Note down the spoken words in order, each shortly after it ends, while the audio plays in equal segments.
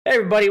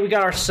everybody, we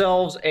got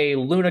ourselves a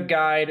Luna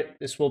guide.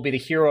 This will be the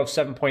hero of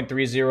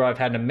 7.30. I've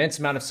had an immense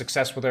amount of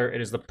success with her.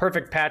 It is the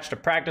perfect patch to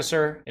practice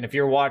her, and if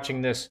you're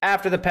watching this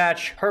after the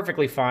patch,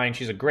 perfectly fine.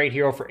 She's a great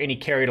hero for any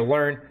carry to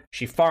learn.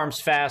 She farms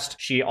fast.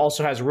 She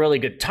also has really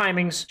good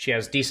timings. She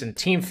has decent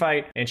team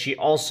fight, and she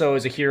also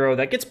is a hero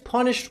that gets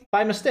punished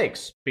by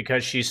mistakes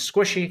because she's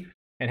squishy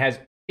and has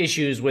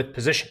issues with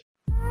position.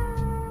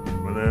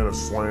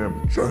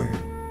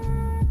 BananaSlamJamma.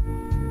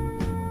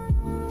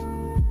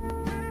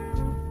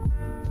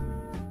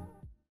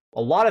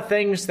 A lot of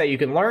things that you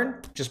can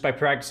learn just by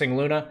practicing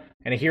Luna,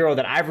 and a hero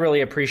that I've really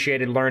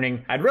appreciated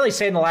learning. I'd really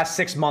say in the last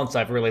 6 months,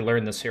 I've really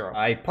learned this hero.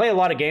 I play a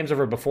lot of games of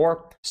her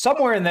before.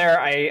 Somewhere in there,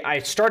 I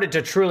started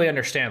to truly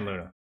understand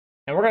Luna.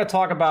 And we're going to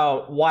talk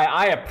about why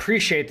I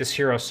appreciate this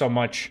hero so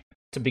much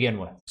to begin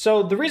with.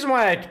 So the reason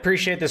why I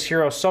appreciate this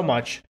hero so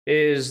much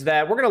is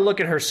that we're going to look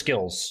at her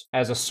skills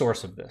as a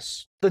source of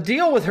this. The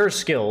deal with her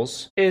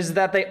skills is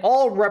that they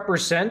all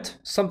represent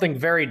something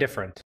very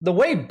different. The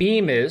way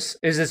Beam is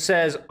it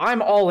says,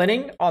 I'm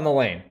all-inning on the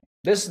lane.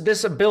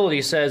 This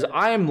ability says,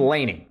 I am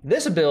laning.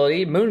 This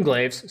ability, Moon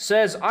Glaive,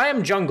 says, I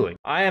am jungling.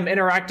 I am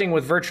interacting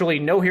with virtually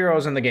no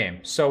heroes in the game.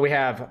 So we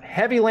have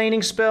heavy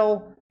laning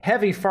spell,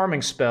 heavy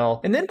farming spell,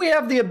 and then we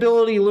have the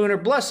ability Lunar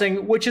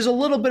Blessing, which is a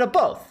little bit of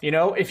both. You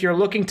know, if you're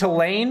looking to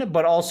lane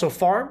but also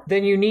farm,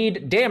 then you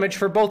need damage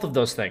for both of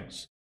those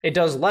things. It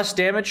does less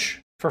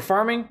damage for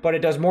farming, but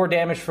it does more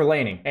damage for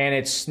laning. And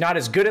it's not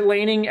as good at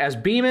laning as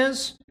Beam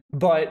is,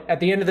 but at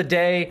the end of the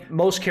day,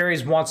 most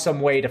carries want some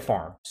way to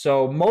farm.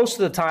 So most of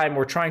the time,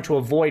 we're trying to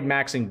avoid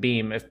maxing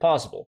Beam if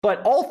possible.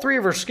 But all three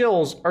of her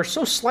skills are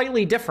so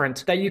slightly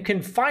different that you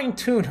can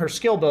fine-tune her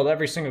skill build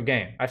every single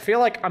game. I feel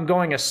like I'm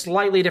going a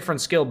slightly different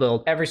skill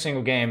build every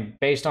single game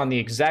based on the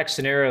exact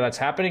scenario that's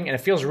happening, and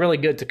it feels really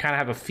good to kind of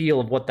have a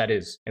feel of what that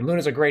is. And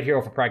Luna's a great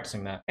hero for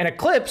practicing that. And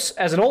Eclipse,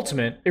 as an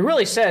ultimate, it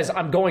really says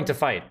I'm going to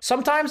fight.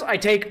 Sometimes I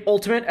take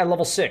ultimate at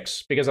level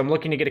 6 because I'm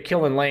looking to get a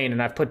kill in lane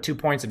and I've put 2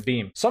 points in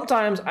Beam.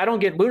 Sometimes I don't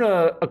get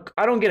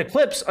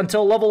Eclipse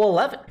until level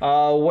 11,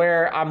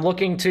 where I'm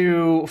looking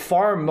to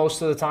farm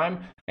most of the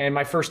time, and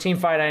my first team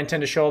fight I intend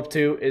to show up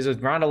to is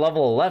around a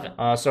level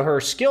 11. So her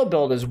skill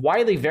build is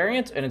widely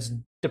variant, and it's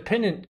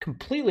dependent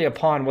completely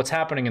upon what's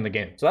happening in the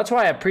game. So that's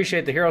why I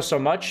appreciate the hero so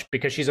much,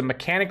 because she's a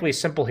mechanically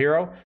simple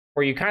hero,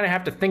 where you kind of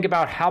have to think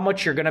about how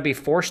much you're going to be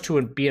forced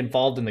to be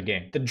involved in the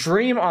game. The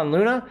dream on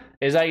Luna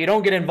is that you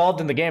don't get involved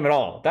in the game at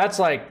all. That's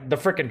like the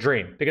freaking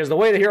dream. Because the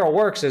way the hero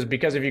works is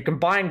because if you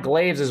combine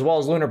Glaives as well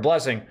as Lunar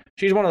Blessing,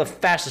 she's one of the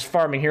fastest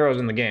farming heroes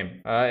in the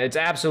game. It's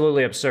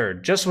absolutely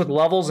absurd. Just with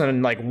levels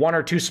and like 1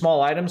 or 2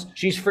 small items,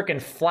 she's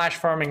freaking flash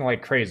farming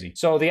like crazy.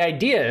 So the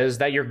idea is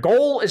that your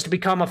goal is to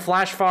become a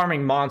flash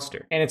farming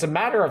monster. And it's a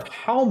matter of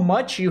how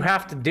much you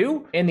have to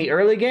do in the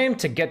early game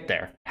to get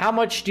there. How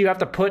much do you have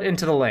to put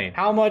into the lane?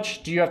 How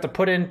much do you have to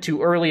put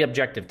into early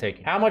objective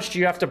taking? How much do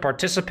you have to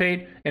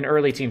participate in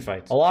early team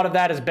fights? A lot of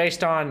that is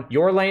based on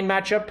your lane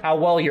matchup, how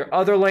well your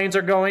other lanes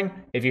are going.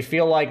 If you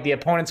feel like the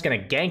opponent's going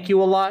to gank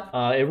you a lot,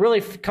 it really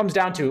comes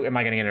down to, am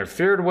I going to get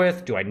interfered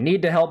with? Do I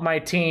need to help my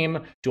team?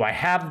 Do I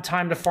have the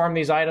time to farm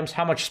these items?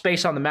 How much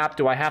space on the map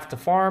do I have to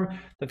farm?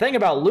 The thing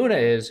about Luna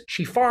is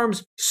she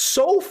farms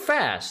so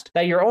fast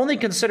that your only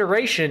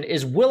consideration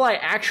is, will I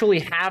actually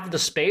have the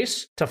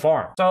space to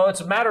farm? So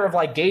it's a matter of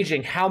like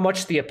gauging how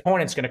much the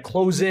opponent's going to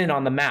close in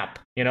on the map.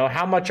 You know,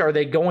 how much are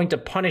they going to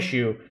punish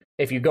you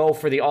if you go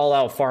for the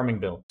all-out farming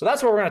build? So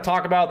that's what we're going to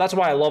talk about. That's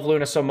why I love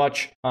Luna so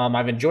much.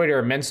 I've enjoyed her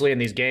immensely in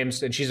these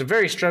games, and she's a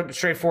very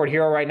straightforward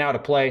hero right now to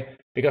play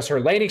because her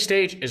laning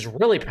stage is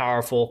really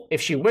powerful.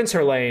 If she wins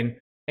her lane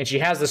and she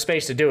has the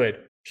space to do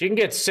it, she can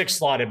get 6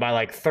 slotted by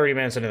like 30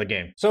 minutes into the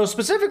game. So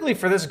specifically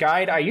for this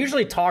guide, I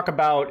usually talk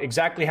about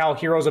exactly how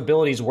heroes'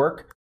 abilities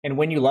work and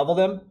when you level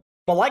them.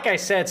 But like I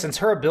said, since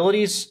her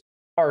abilities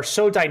are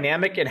so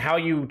dynamic in how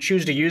you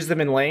choose to use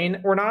them in lane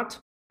or not,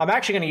 I'm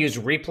actually going to use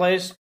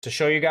replays to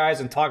show you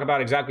guys and talk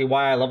about exactly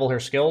why I level her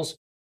skills.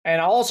 And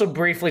I'll also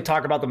briefly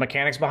talk about the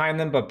mechanics behind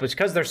them, but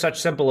because they're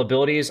such simple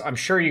abilities, I'm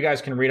sure you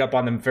guys can read up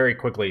on them very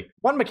quickly.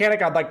 One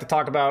mechanic I'd like to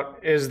talk about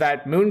is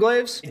that Moon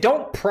Glaives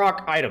don't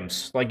proc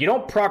items. Like, you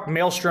don't proc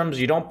Maelstroms,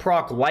 you don't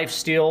proc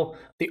Lifesteal.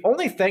 The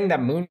only thing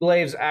that Moon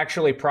Glaives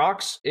actually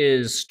procs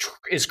is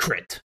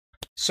crit.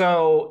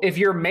 So if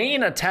your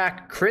main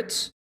attack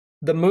crits,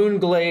 the Moon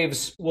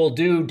Glaives will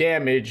do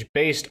damage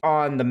based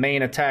on the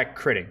main attack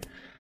critting.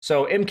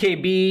 So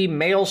MKB,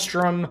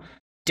 Maelstrom,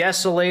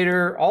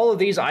 Desolator, all of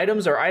these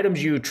items are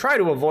items you try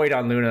to avoid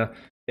on Luna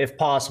if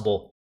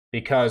possible,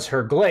 because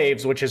her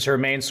Glaives, which is her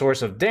main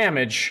source of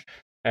damage,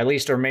 at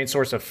least her main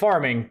source of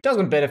farming,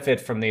 doesn't benefit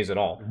from these at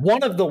all.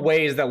 One of the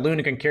ways that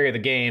Luna can carry the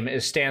game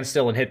is stand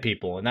still and hit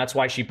people, and that's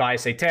why she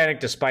buys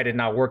Satanic despite it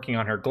not working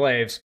on her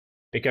Glaives,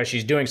 because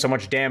she's doing so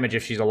much damage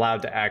if she's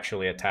allowed to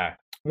actually attack.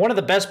 One of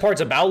the best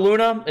parts about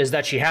Luna is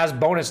that she has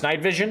bonus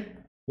night vision.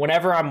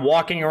 Whenever I'm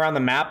walking around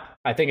the map,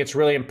 I think it's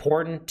really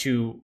important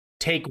to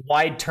take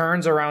wide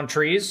turns around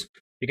trees,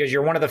 because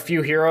you're one of the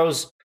few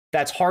heroes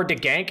that's hard to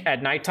gank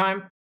at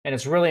nighttime, and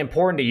it's really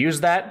important to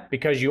use that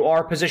because you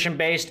are position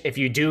based. If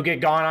you do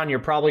get gone on, you're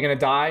probably going to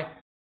die.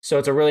 So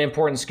it's a really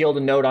important skill to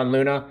note on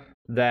Luna,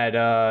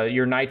 that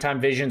your nighttime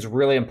vision is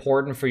really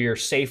important for your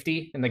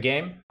safety in the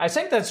game. I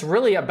think that's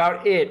really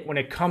about it when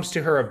it comes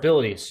to her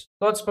abilities.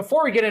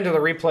 Before we get into the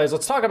replays,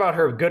 let's talk about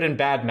her good and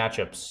bad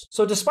matchups.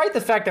 So despite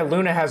the fact that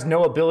Luna has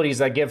no abilities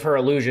that give her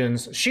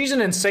illusions, she's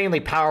an insanely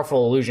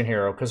powerful illusion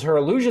hero, because her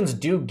illusions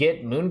do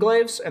get Moon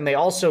Glaives, and they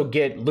also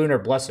get Lunar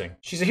Blessing.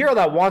 She's a hero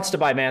that wants to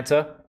buy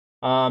Manta,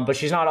 but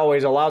she's not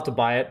always allowed to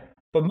buy it.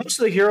 But most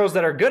of the heroes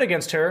that are good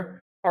against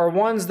her are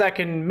ones that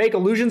can make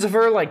illusions of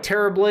her, like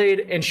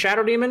Terrorblade and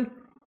Shadow Demon,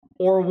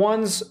 or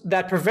ones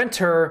that prevent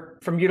her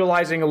from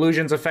utilizing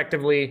illusions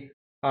effectively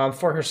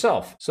for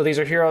herself. So these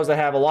are heroes that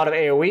have a lot of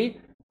AoE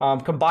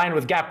combined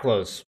with gap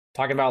close.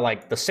 Talking about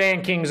like the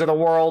Sand Kings of the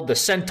world, the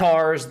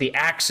Centaurs, the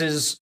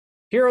Axes.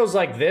 Heroes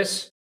like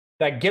this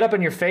that get up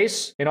in your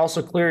face and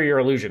also clear your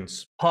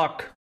illusions.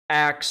 Puck,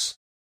 Axe,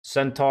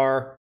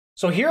 Centaur.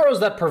 So heroes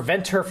that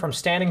prevent her from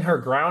standing her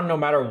ground no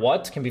matter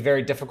what can be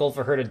very difficult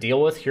for her to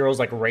deal with. Heroes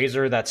like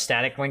Razor that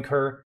static link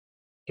her.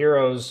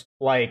 Heroes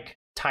like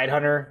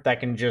Tidehunter that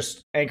can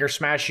just anchor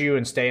smash you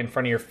and stay in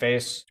front of your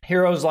face.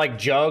 Heroes like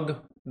Jug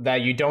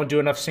that you don't do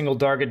enough single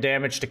target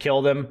damage to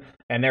kill them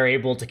and they're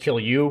able to kill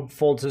you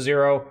full to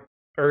zero.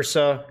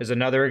 Ursa is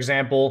another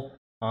example.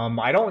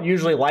 I don't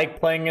usually like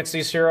playing against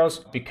these heroes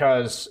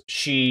because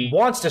she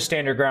wants to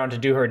stand her ground to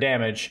do her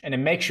damage, and it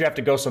makes you have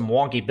to go some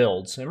wonky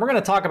builds. And we're going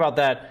to talk about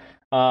that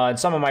in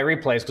some of my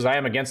replays because I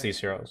am against these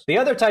heroes. The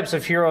other types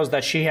of heroes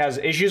that she has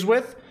issues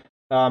with,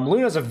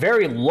 Luna's a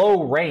very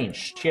low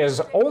range. She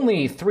has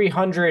only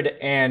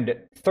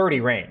 330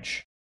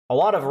 range. A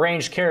lot of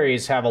ranged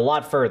carries have a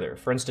lot further.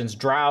 For instance,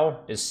 Drow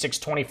is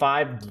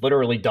 625,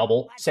 literally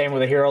double. Same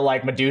with a hero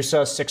like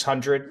Medusa,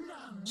 600.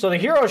 So the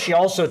heroes she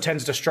also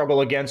tends to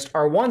struggle against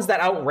are ones that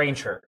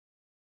outrange her.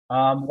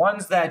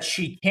 Ones that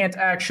she can't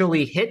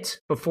actually hit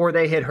before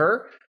they hit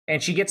her,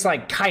 and she gets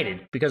like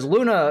kited, because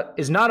Luna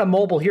is not a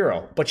mobile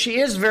hero, but she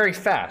is very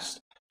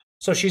fast.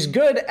 So she's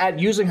good at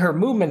using her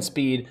movement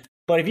speed,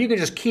 but if you can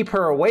just keep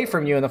her away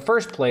from you in the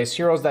first place,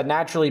 heroes that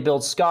naturally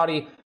build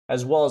Scotty,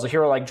 as well as a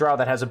hero like Drow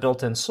that has a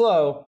built-in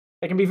slow,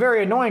 it can be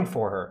very annoying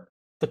for her.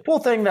 The cool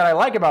thing that I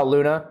like about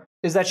Luna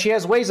is that she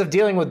has ways of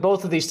dealing with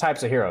both of these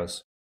types of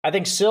heroes. I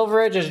think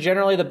Silver Edge is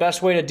generally the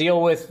best way to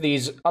deal with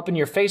these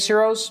up-in-your-face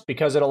heroes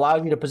because it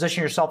allows you to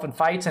position yourself in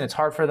fights and it's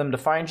hard for them to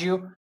find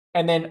you.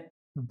 And then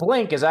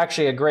Blink is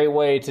actually a great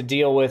way to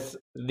deal with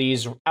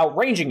these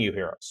outranging you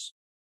heroes,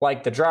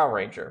 like the Drow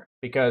Ranger,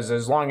 because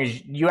as long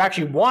as you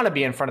actually want to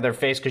be in front of their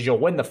face because you'll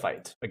win the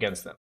fight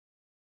against them.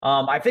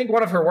 I think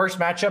one of her worst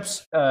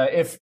matchups,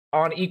 if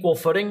on equal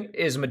footing,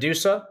 is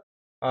Medusa.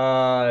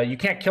 You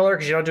can't kill her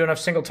because you don't do enough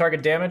single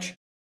target damage.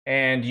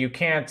 And you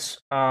can't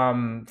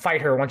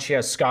fight her once she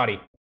has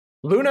Scotty.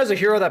 Luna is a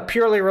hero that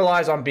purely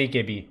relies on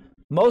BKB.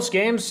 Most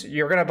games,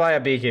 you're going to buy a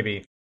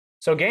BKB.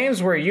 So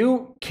games where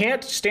you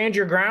can't stand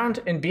your ground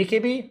in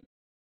BKB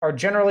are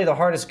generally the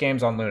hardest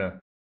games on Luna.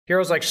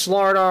 Heroes like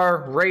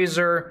Slardar,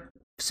 Razor,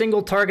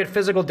 single target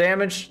physical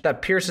damage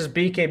that pierces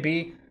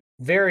BKB,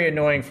 very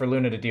annoying for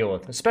Luna to deal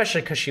with,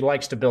 especially because she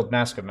likes to build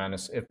Mask of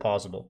Madness if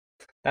possible.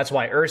 That's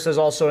why Ursa is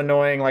also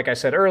annoying. Like I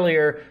said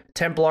earlier,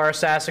 Templar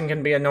Assassin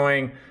can be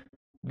annoying.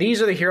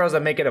 These are the heroes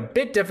that make it a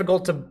bit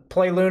difficult to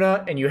play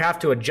Luna, and you have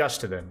to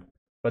adjust to them.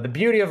 But the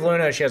beauty of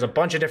Luna is she has a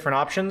bunch of different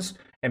options,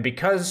 and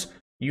because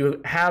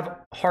you have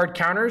hard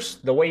counters,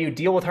 the way you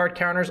deal with hard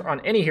counters on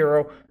any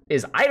hero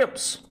is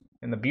items.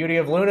 And the beauty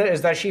of Luna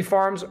is that she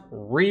farms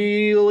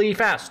really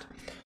fast.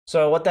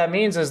 So what that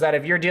means is that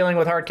if you're dealing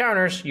with hard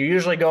counters, you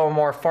usually go a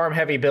more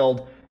farm-heavy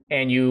build,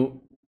 and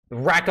you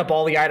rack up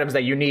all the items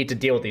that you need to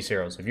deal with these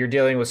heroes. If you're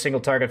dealing with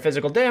single-target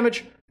physical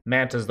damage,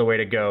 Manta's the way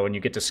to go, and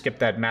you get to skip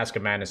that Mask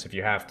of Madness if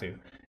you have to.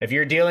 If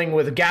you're dealing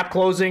with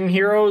gap-closing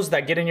heroes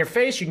that get in your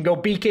face, you can go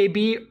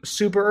BKB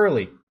super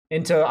early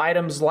into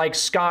items like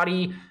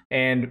Scotty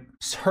and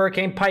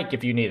Hurricane Pike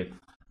if you need it.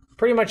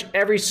 Pretty much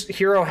every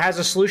hero has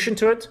a solution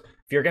to it.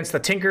 If you're against the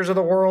Tinkers of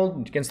the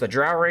world, against the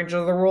Drow Ranger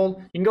of the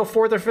world, you can go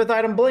 4th or 5th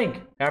item Blink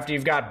after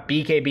you've got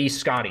BKB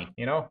Scotty,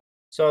 you know?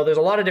 So there's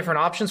a lot of different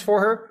options for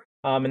her.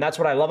 And that's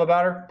what I love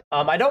about her.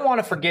 I don't want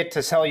to forget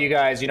to tell you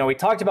guys, we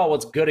talked about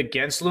what's good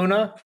against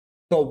Luna,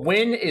 but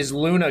when is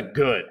Luna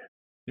good,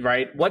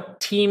 right? What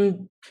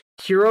team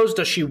heroes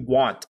does she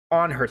want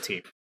on her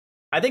team?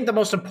 I think the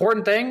most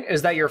important thing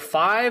is that your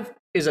 5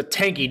 is a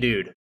tanky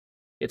dude.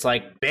 It's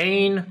like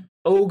Bane,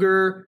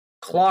 Ogre,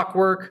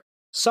 Clockwork,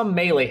 some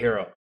melee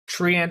hero.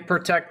 Treant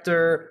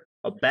Protector,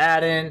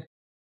 Abaddon,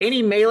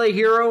 any melee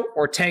hero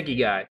or tanky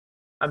guy.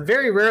 I'm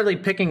very rarely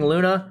picking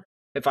Luna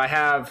if I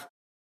have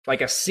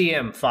like a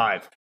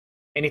CM5,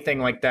 anything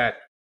like that.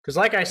 Because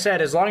like I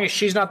said, as long as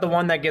she's not the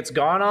one that gets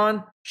gone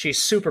on, she's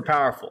super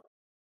powerful.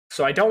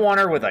 So I don't want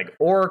her with like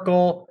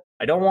Oracle.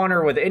 I don't want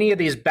her with any of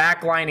these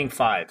backlining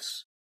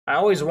 5s. I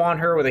always want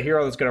her with a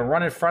hero that's going to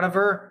run in front of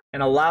her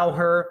and allow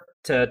her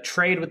to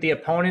trade with the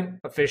opponent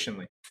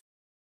efficiently.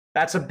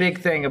 That's a big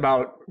thing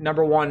about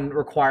 #1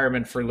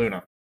 requirement for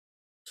Luna.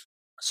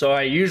 So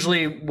I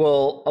usually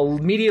will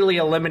immediately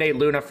eliminate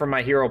Luna from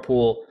my hero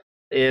pool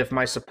if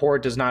my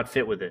support does not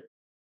fit with it.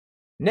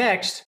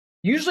 Next,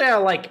 Usually I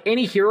like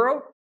any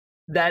hero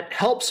that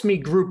helps me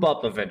group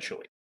up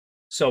eventually.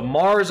 So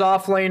Mars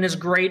off lane is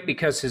great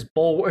because his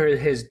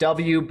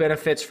W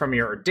benefits from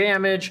your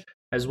damage,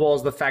 as well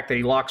as the fact that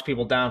he locks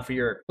people down for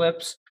your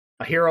Eclipse.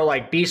 A hero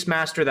like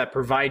Beastmaster that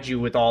provides you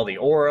with all the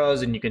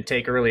auras, and you can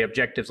take early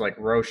objectives like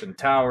Roche and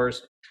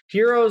Towers.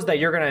 Heroes that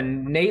you're going to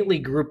innately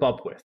group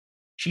up with.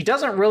 She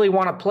doesn't really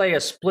want to play a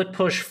split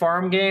push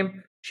farm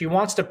game. She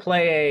wants to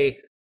play a,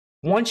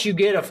 once you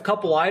get a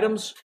couple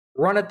items,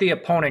 run at the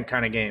opponent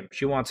kind of game.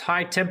 She wants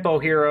high tempo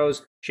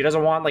heroes. She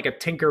doesn't want like a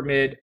Tinker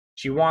mid.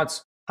 She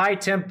wants high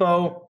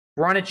tempo,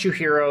 run at you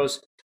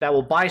heroes that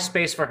will buy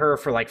space for her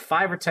for like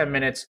 5 or 10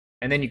 minutes,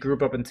 and then you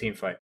group up in team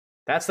fight.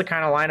 That's the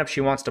kind of lineup she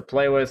wants to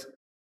play with.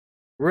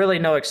 Really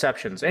no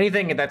exceptions.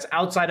 Anything that's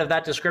outside of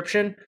that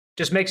description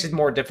just makes it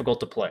more difficult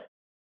to play.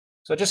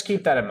 So just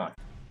keep that in mind.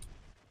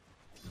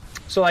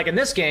 So like in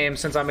this game,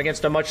 since I'm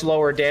against a much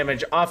lower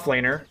damage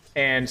offlaner,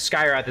 and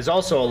Skywrath is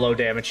also a low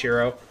damage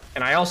hero,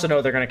 and I also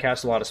know they're going to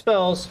cast a lot of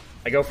spells,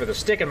 I go for the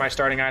stick in my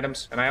starting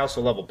items, and I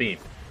also level beam.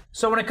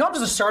 So when it comes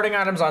to starting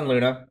items on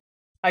Luna,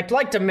 I'd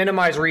like to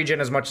minimize regen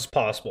as much as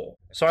possible.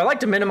 So I like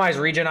to minimize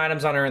regen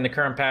items on her in the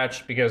current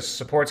patch because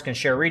supports can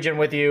share regen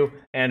with you,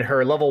 and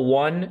her level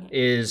 1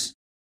 is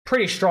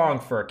pretty strong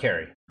for a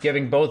carry,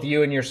 giving both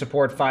you and your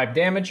support 5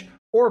 damage,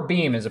 or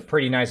beam is a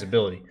pretty nice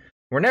ability.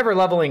 We're never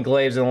leveling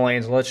glaives in the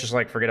lanes, so let's just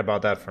like forget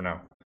about that for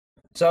now.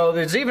 So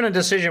there's even a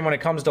decision when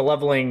it comes to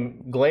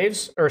leveling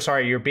glaives, or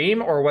sorry, your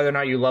beam, or whether or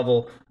not you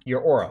level your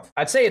aura.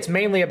 I'd say it's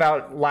mainly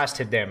about last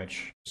hit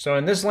damage. So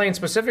in this lane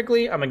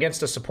specifically, I'm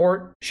against a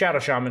support, Shadow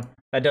Shaman,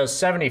 that does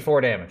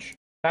 74 damage.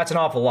 That's an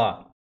awful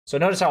lot. So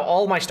notice how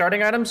all my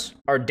starting items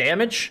are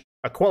damage,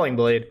 a Quelling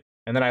Blade,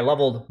 and then I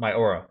leveled my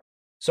aura.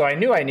 So I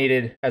knew I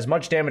needed as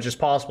much damage as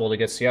possible to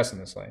get CS in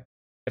this lane.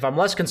 If I'm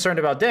less concerned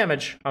about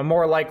damage, I'm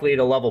more likely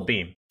to level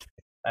beam.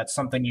 That's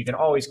something you can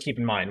always keep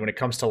in mind when it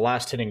comes to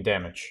last hitting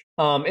damage.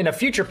 In a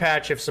future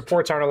patch, if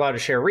supports aren't allowed to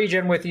share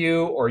regen with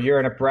you, or you're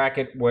in a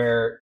bracket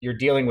where you're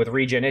dealing with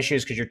regen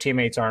issues because your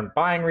teammates aren't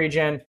buying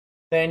regen,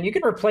 then you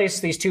can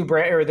replace these two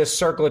or this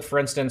circlet, for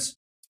instance,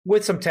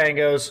 with some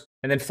tangos,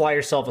 and then fly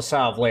yourself a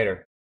salve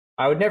later.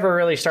 I would never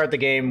really start the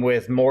game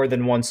with more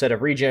than one set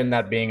of regen,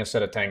 that being a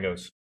set of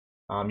tangos.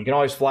 You can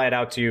always fly it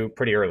out to you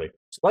pretty early.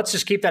 So let's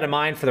just keep that in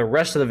mind for the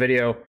rest of the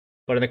video.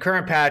 But in the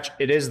current patch,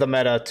 it is the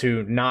meta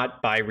to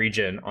not buy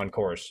regen on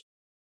cores,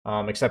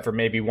 except for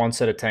maybe one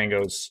set of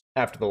tangos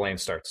after the lane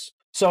starts.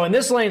 So in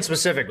this lane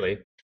specifically,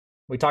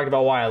 we talked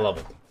about why I love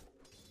it.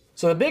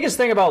 So the biggest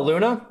thing about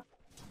Luna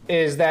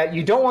is that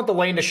you don't want the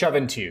lane to shove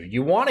into you.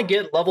 You want to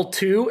get level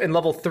 2 and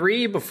level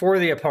 3 before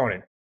the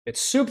opponent. It's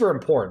super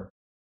important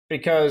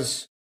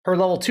because her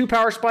level 2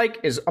 power spike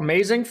is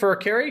amazing for a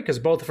carry because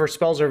both of her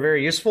spells are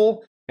very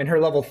useful. And her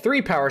level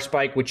 3 power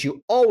spike, which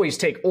you always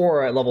take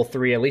aura at level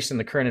 3, at least in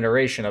the current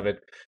iteration of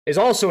it, is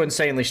also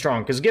insanely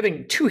strong. Because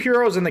giving 2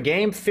 heroes in the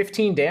game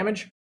 15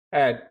 damage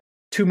at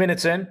 2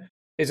 minutes in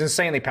is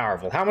insanely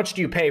powerful. How much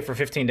do you pay for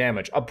 15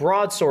 damage? A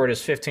broadsword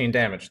is 15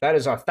 damage. That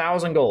is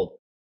 1,000 gold.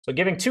 So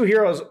giving 2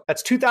 heroes,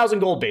 that's 2,000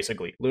 gold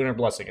basically, Lunar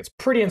Blessing. It's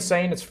pretty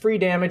insane, it's free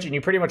damage, and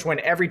you pretty much win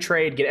every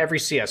trade, get every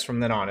CS from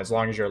then on, as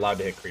long as you're allowed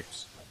to hit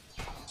creeps.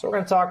 So we're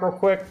going to talk real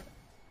quick.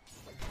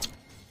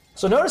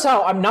 So notice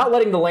how I'm not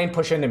letting the lane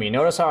push into me.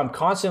 Notice how I'm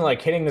constantly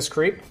like hitting this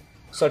creep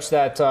such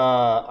that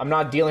I'm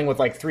not dealing with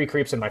like 3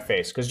 creeps in my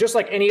face. Because just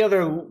like any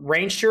other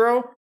ranged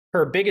hero,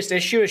 her biggest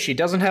issue is she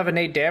doesn't have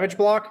innate damage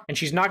block, and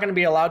she's not going to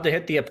be allowed to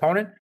hit the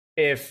opponent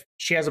if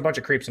she has a bunch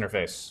of creeps in her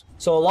face.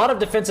 So a lot of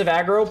defensive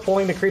aggro,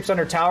 pulling the creeps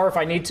under tower if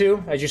I need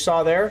to, as you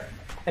saw there.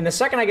 And the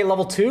second I get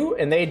level 2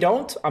 and they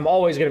don't, I'm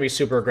always going to be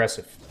super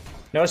aggressive.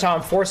 Notice how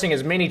I'm forcing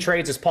as many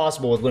trades as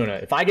possible with Luna.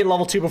 If I get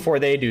level 2 before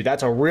they do,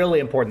 that's a really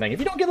important thing. If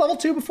you don't get level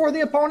 2 before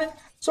the opponent,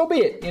 so be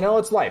it. You know,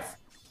 it's life.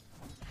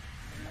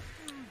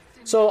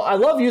 So I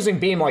love using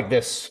beam like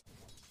this,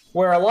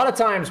 where a lot of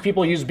times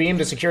people use beam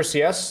to secure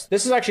CS.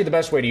 This is actually the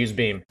best way to use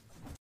beam.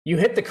 You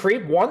hit the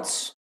creep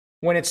once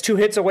when it's 2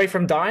 hits away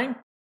from dying,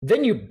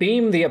 then you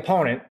beam the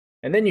opponent,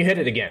 and then you hit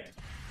it again.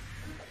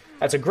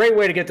 That's a great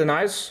way to get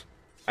denies.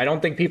 I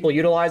don't think people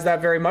utilize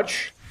that very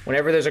much.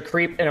 Whenever there's a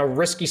creep in a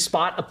risky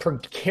spot, a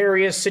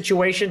precarious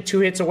situation, 2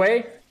 hits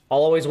away, I'll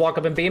always walk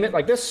up and beam it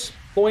like this.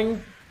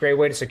 Boing. Great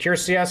way to secure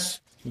CS.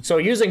 So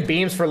using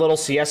beams for little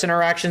CS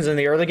interactions in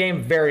the early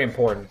game, very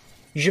important.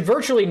 You should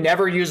virtually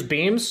never use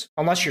beams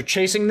unless you're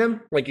chasing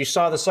them, like you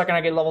saw the second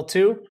I get level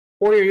 2,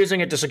 or you're using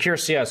it to secure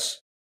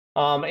CS.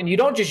 And you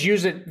don't just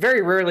use it,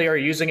 very rarely are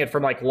you using it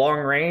from like long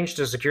range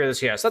to secure the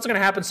CS. That's going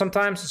to happen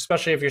sometimes,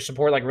 especially if your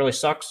support like really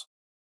sucks.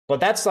 But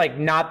that's like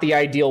not the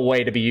ideal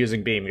way to be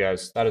using beam,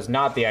 guys. That is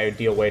not the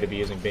ideal way to be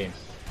using beam.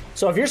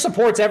 So if your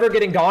support's ever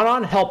getting gone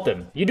on, help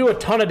them. You do a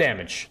ton of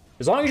damage.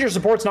 As long as your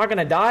support's not going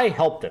to die,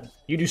 help them.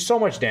 You do so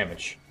much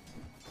damage.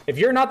 If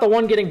you're not the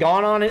one getting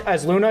gone on it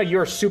as Luna,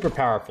 you're super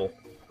powerful.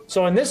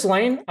 So in this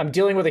lane, I'm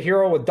dealing with a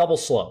hero with double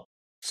slow.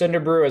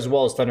 Cinderbrew as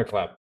well as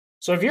Thunderclap.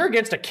 So if you're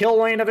against a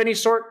kill lane of any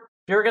sort,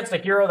 if you're against a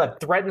hero that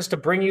threatens to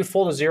bring you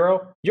full to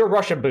 0, you're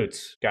rushing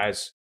boots,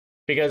 guys.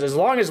 Because as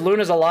long as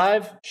Luna's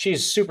alive,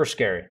 she's super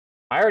scary.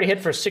 I already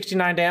hit for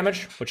 69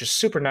 damage, which is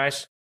super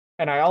nice.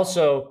 And I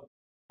also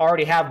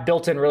already have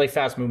built-in really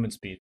fast movement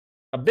speed.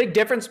 A big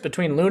difference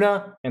between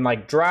Luna and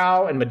like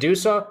Drow and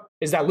Medusa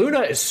is that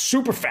Luna is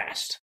super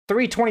fast.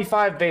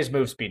 325 base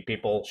move speed,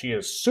 people. She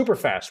is super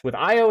fast. With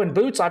Io and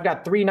boots, I've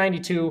got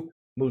 392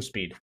 move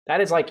speed. That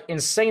is like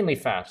insanely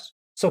fast.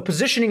 So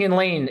positioning in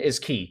lane is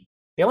key.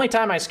 The only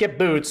time I skip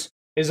boots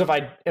is if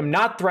I am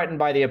not threatened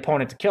by the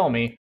opponent to kill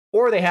me,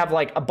 or they have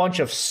like a bunch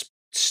of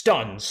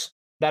stuns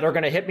that are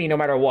going to hit me no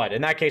matter what.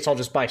 In that case, I'll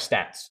just buy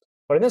stats.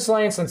 But in this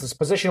lane, since it's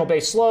positional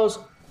based slows,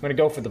 I'm going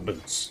to go for the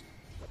boots.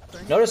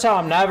 Notice how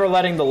I'm never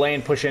letting the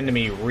lane push into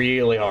me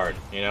really hard.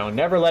 You know,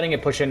 never letting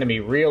it push into me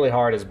really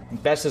hard as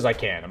best as I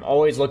can. I'm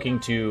always looking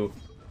to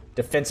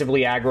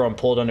defensively aggro and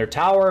pull it under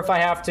tower if I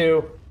have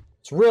to.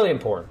 It's really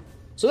important.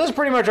 So this is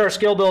pretty much our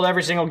skill build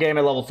every single game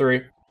at level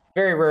 3.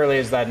 Very rarely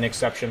is that an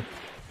exception.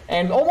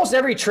 And almost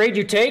every trade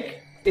you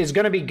take is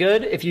going to be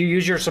good if you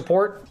use your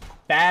support,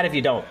 bad if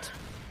you don't.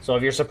 So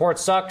if your support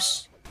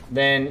sucks,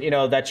 then, you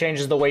know, that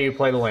changes the way you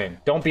play the lane.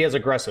 Don't be as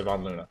aggressive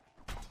on Luna.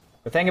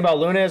 The thing about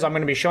Luna is I'm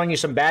going to be showing you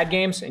some bad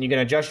games, and you can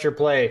adjust your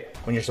play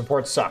when your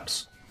support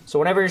sucks. So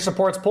whenever your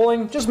support's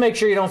pulling, just make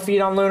sure you don't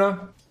feed on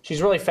Luna.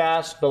 She's really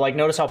fast, but like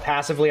notice how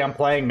passively I'm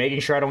playing, making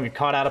sure I don't get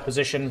caught out of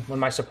position when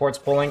my support's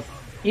pulling.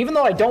 Even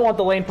though I don't want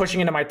the lane pushing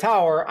into my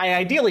tower, I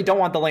ideally don't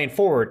want the lane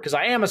forward, because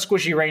I am a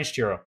squishy ranged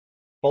hero.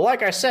 But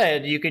like I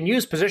said, you can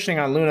use positioning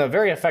on Luna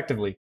very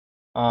effectively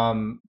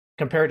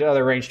compared to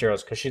other ranged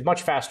heroes, because she's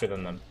much faster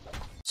than them.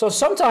 So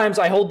sometimes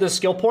I hold this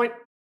skill point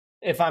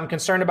if I'm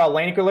concerned about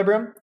lane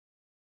equilibrium.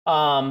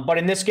 But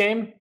in this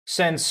game,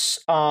 since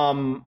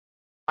I'm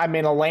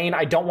in a lane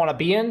I don't want to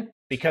be in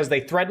because they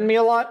threaten me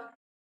a lot,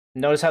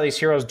 notice how these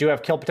heroes do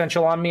have kill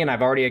potential on me, and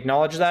I've already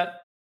acknowledged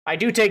that. I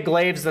do take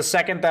glaives the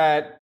second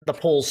that the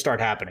pulls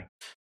start happening.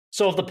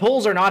 So if the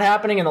pulls are not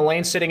happening and the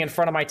lane's sitting in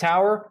front of my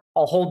tower,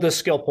 I'll hold this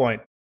skill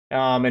point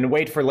and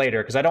wait for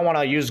later, because I don't want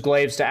to use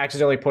glaives to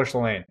accidentally push the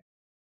lane.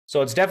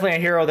 So it's definitely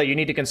a hero that you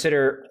need to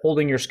consider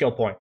holding your skill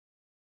point.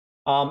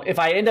 If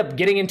I end up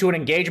getting into an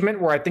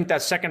engagement where I think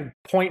that second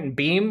point and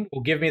beam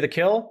will give me the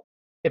kill,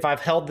 if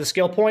I've held the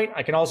skill point,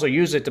 I can also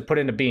use it to put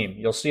into beam.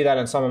 You'll see that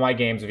in some of my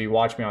games if you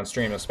watch me on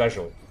stream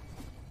especially.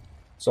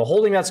 So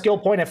holding that skill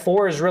point at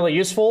 4 is really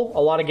useful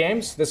a lot of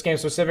games. This game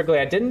specifically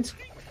I didn't.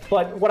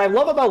 But what I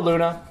love about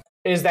Luna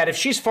is that if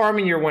she's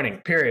farming, you're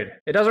winning, period.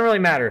 It doesn't really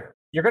matter.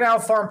 You're going to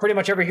outfarm pretty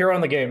much every hero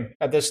in the game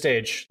at this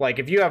stage. Like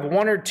if you have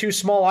 1 or 2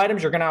 small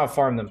items, you're going to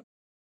outfarm them.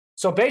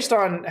 So based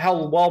on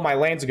how well my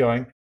lane's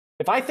going,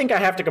 if I think I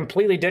have to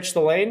completely ditch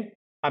the lane,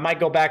 I might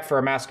go back for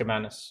a Mask of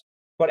Madness.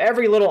 But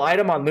every little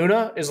item on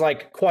Luna is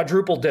like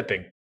quadruple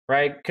dipping,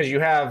 right? Because you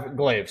have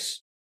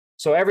glaives.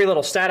 So every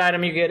little stat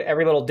item you get,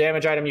 every little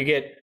damage item you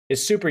get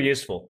is super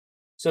useful.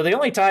 So the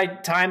only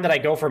time that I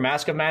go for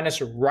Mask of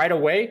Madness right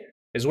away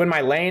is when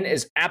my lane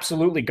is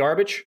absolutely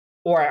garbage,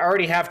 or I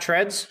already have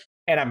treads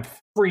and I'm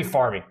free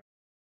farming.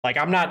 Like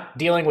I'm not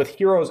dealing with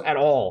heroes at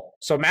all.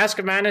 So Mask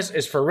of Madness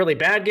is for really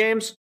bad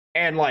games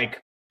and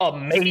like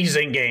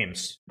amazing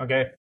games.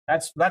 Okay,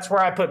 that's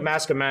where I put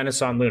Mask of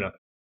Madness on Luna.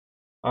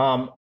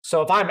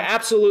 So if I'm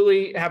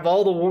absolutely have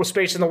all the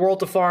space in the world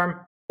to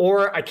farm,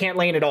 or I can't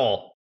lane at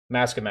all,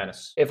 Mask of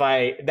Madness. If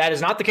that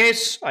is not the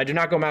case, I do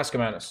not go Mask of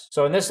Madness.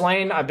 So in this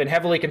lane, I've been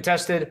heavily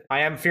contested.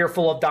 I am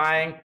fearful of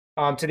dying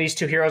to these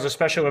 2 heroes,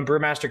 especially when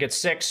Brewmaster gets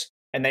 6,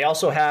 and they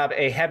also have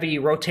a heavy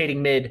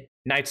rotating mid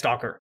Night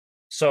Stalker.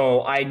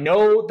 So I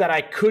know that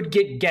I could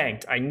get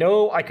ganked. I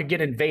know I could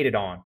get invaded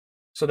on.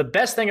 So the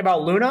best thing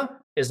about Luna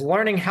is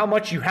learning how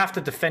much you have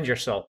to defend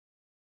yourself.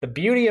 The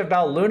beauty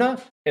about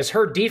Luna is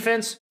her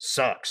defense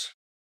sucks.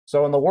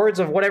 So in the words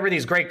of whatever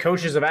these great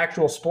coaches of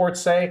actual sports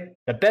say,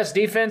 the best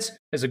defense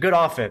is a good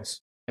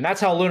offense. And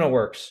that's how Luna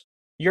works.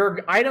 Your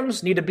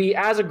items need to be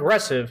as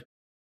aggressive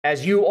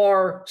as you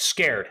are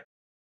scared,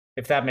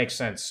 if that makes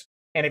sense.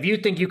 And if you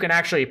think you can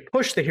actually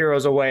push the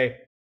heroes away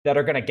that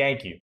are going to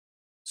gank you.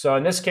 So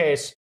in this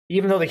case,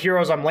 even though the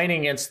heroes I'm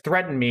laning against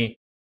threaten me,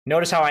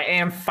 notice how I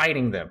am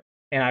fighting them.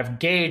 And I've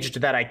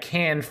gauged that I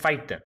can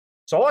fight them.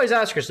 So always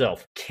ask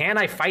yourself, can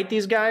I fight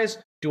these guys?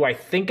 Do I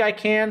think I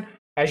can?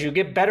 As you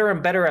get better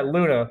and better at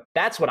Luna,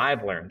 that's what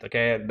I've learned,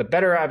 okay? The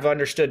better I've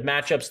understood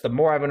matchups, the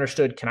more I've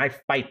understood, can I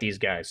fight these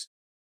guys?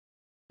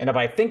 And if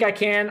I think I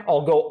can,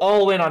 I'll go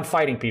all in on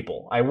fighting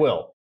people. I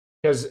will.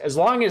 Because as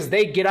long as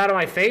they get out of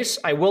my face,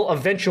 I will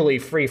eventually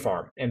free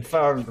farm, and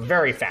farm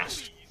very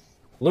fast.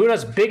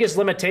 Luna's biggest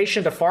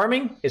limitation to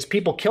farming is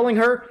people killing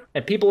her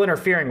and people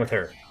interfering with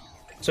her.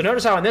 So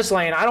notice how in this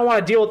lane, I don't want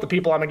to deal with the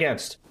people I'm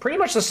against. Pretty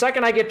much the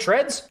second I get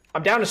treads,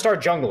 I'm down to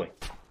start jungling.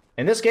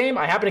 In this game,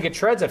 I happen to get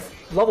treads at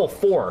level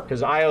 4,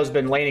 because Io's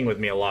been laning with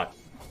me a lot.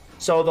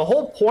 So the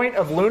whole point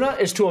of Luna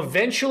is to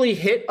eventually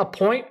hit a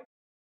point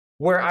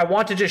where I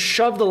want to just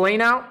shove the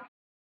lane out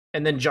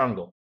and then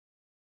jungle.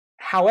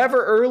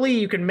 However early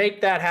you can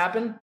make that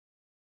happen,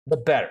 the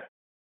better.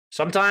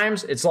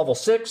 Sometimes it's level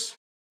 6,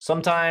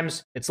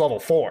 sometimes it's level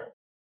 4.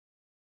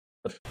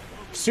 The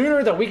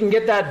sooner that we can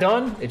get that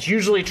done, it's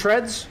usually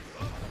treads,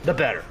 the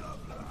better.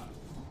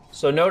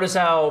 So notice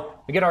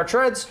how we get our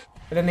treads,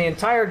 And then the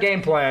entire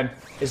game plan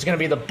is going to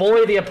be to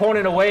bully the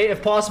opponent away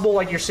if possible,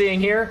 like you're seeing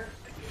here.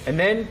 And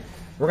then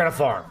we're going to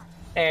farm.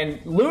 And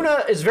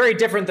Luna is very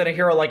different than a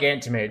hero like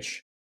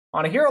Anti-Mage.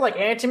 On a hero like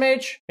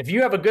Anti-Mage, if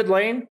you have a good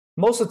lane,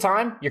 most of the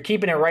time, you're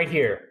keeping it right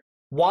here.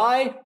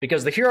 Why?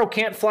 Because the hero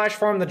can't flash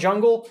farm the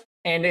jungle,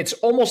 and it's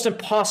almost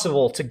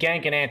impossible to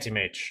gank an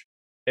Anti-Mage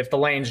if the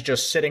lane's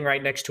just sitting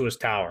right next to his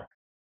tower.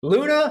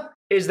 Luna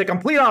is the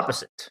complete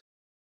opposite.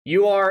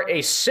 You are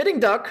a sitting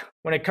duck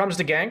when it comes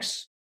to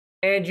ganks,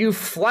 and you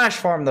flash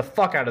farm the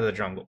fuck out of the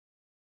jungle.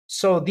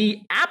 So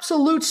the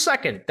absolute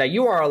second that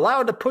you are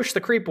allowed to push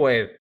the creep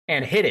wave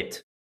and hit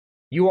it,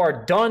 you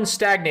are done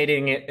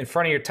stagnating it in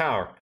front of your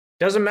tower.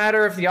 Doesn't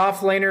matter if the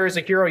offlaner is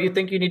a hero you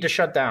think you need to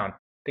shut down,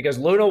 because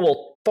Luna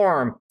will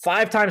farm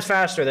 5 times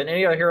faster than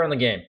any other hero in the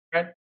game.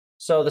 Right?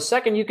 So the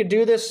second you can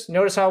do this,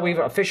 notice how we've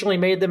officially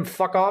made them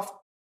fuck off.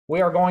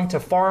 We are going to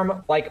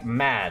farm like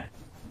mad.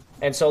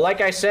 And so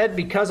like I said,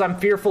 because I'm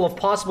fearful of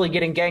possibly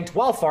getting ganked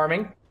while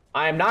farming,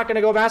 I am not going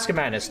to go Mask of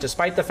Madness,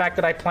 despite the fact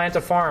that I plan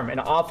to farm an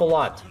awful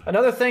lot.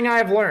 Another thing I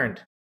have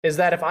learned is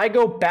that if I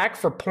go back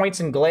for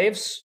points and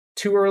glaives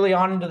too early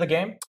on into the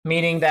game,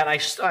 meaning that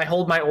I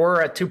hold my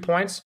aura at 2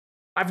 points,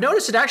 I've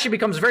noticed it actually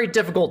becomes very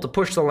difficult to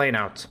push the lane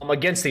out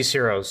against these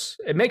heroes.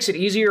 It makes it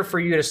easier for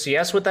you to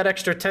CS with that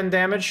extra 10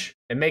 damage.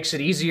 It makes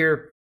it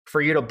easier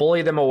for you to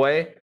bully them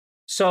away.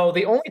 So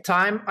the only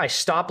time I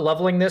stop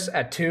leveling this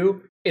at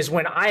 2 is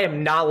when I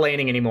am not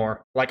laning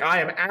anymore. Like,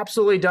 I am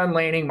absolutely done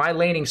laning. My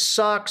laning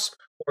sucks,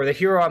 or the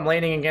hero I'm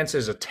laning against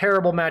is a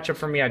terrible matchup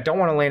for me. I don't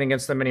want to lane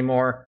against them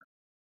anymore.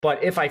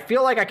 But if I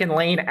feel like I can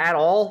lane at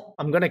all,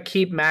 I'm going to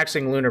keep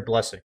maxing Lunar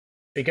Blessing.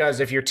 Because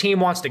if your team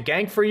wants to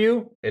gank for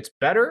you, it's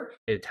better.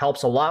 It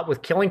helps a lot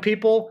with killing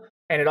people,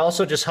 and it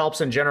also just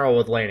helps in general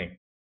with laning.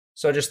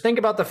 So just think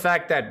about the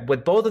fact that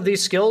with both of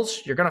these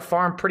skills, you're going to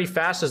farm pretty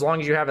fast as long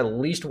as you have at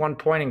least 1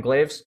 point in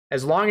glaives.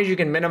 As long as you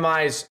can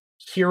minimize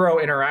hero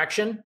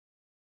interaction,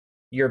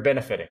 you're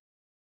benefiting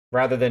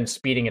rather than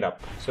speeding it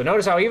up. So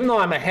notice how even though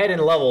I'm ahead in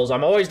levels,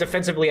 I'm always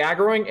defensively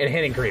aggroing and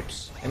hitting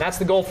creeps. And that's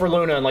the goal for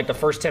Luna in like the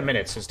first 10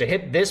 minutes, is to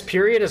hit this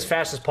period as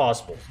fast as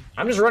possible.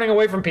 I'm just running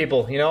away from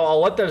people, you know,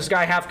 I'll let this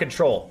guy have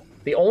control.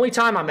 The only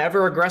time I'm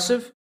ever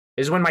aggressive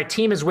is when my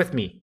team is with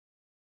me.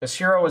 This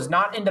hero is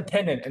not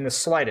independent in the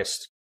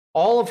slightest.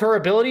 All of her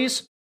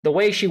abilities, the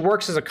way she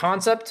works as a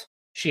concept,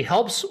 she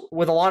helps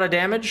with a lot of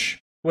damage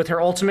with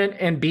her ultimate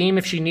and beam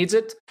if she needs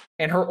it,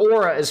 and her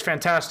aura is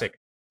fantastic,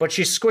 but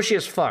she's squishy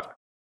as fuck.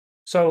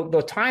 So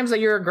the times that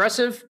you're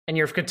aggressive and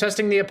you're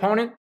contesting the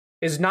opponent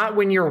is not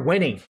when you're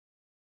winning.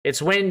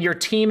 It's when your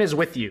team is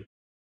with you.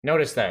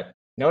 Notice that.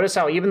 Notice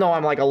how even though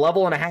I'm like a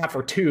level and a half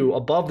or 2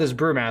 above this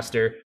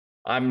Brewmaster,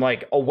 I'm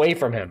like away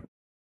from him.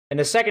 And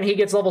the second he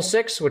gets level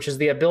 6, which is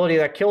the ability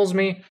that kills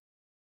me,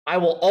 I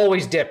will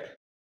always dip.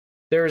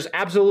 There's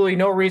absolutely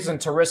no reason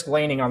to risk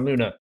laning on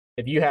Luna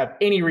if you have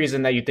any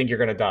reason that you think you're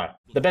going to die.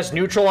 The best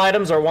neutral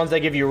items are ones that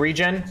give you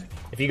regen.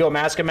 If you go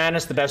Mask of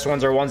Madness, the best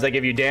ones are ones that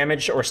give you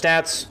damage or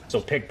stats. So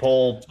Pick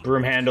Pole,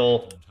 Broom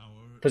Handle,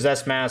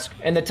 Possessed Mask.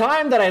 And the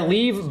time that I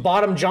leave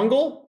bottom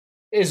jungle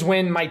is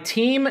when my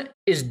team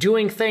is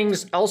doing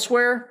things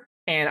elsewhere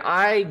and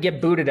I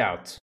get booted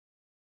out.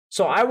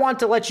 So I want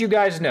to let you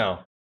guys know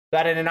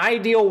that in an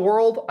ideal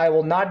world, I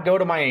will not go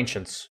to my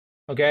Ancients,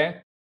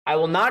 okay? I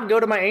will not go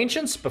to my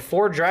Ancients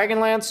before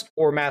Dragonlance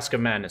or Mask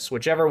of Madness,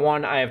 whichever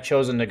one I have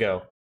chosen to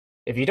go.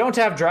 If you don't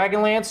have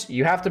Dragonlance,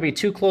 you have to be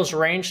too close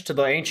range to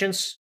the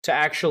Ancients to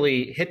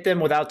actually hit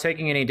them without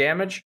taking any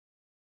damage.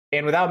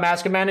 And without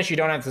Mask of Madness, you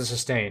don't have to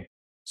sustain.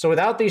 So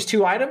without these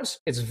 2 items,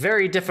 it's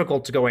very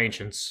difficult to go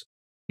Ancients.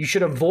 You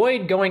should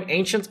avoid going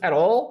Ancients at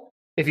all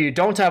if you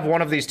don't have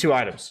one of these 2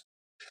 items.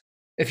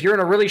 If you're in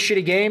a really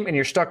shitty game and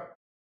you're stuck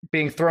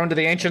being thrown to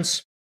the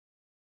Ancients,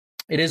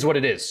 it is what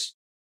it is.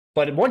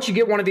 But once you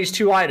get one of these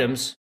 2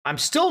 items, I'm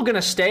still going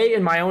to stay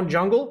in my own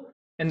jungle.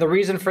 And the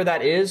reason for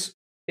that is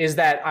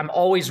that I'm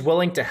always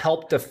willing to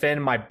help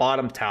defend my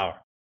bottom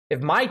tower.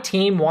 If my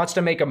team wants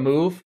to make a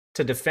move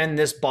to defend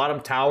this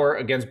bottom tower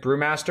against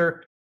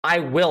Brewmaster, I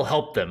will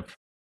help them.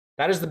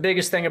 That is the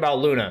biggest thing about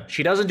Luna.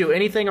 She doesn't do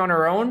anything on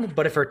her own,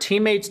 but if her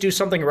teammates do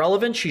something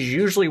relevant, she's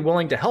usually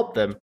willing to help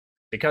them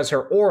because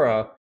her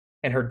aura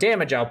and her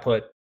damage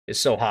output is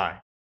so high.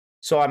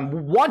 So I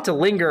want to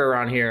linger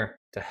around here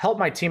to help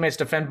my teammates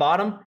defend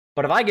bottom,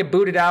 but if I get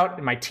booted out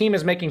and my team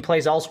is making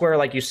plays elsewhere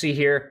like you see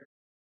here,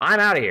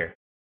 I'm out of here.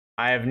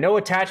 I have no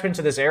attachment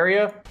to this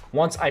area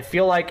once I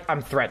feel like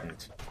I'm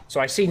threatened. So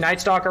I see Night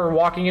Stalker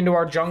walking into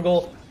our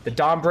jungle, the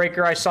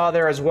Dawnbreaker I saw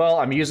there as well.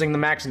 I'm using the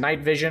max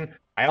night vision.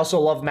 I also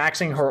love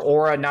maxing her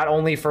aura, not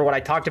only for what I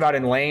talked about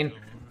in lane,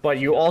 but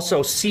you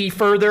also see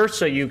further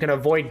so you can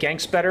avoid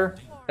ganks better.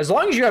 As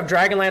long as you have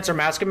Dragonlance or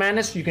Mask of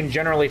Madness, you can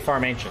generally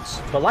farm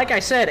Ancients. But like I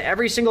said,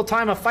 every single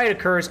time a fight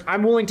occurs,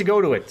 I'm willing to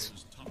go to it.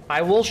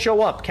 I will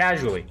show up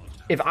casually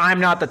if I'm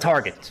not the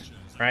target,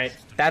 right?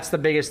 That's the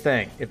biggest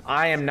thing, if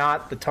I am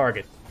not the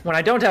target. When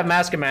I don't have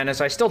Mask of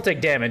Madness, I still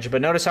take damage,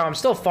 but notice how I'm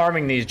still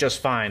farming these just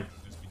fine.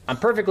 I'm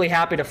perfectly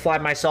happy to fly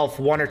myself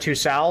 1 or 2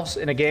 salves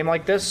in a game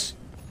like this.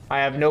 I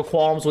have no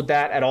qualms with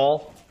that at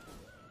all.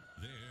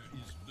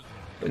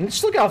 And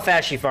just look how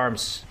fast she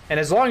farms. And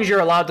as long as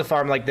you're allowed to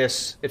farm like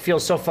this, it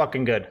feels so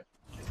fucking good.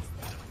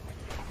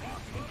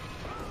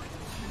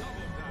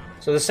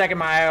 So the second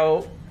my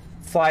IO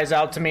flies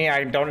out to me,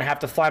 I don't have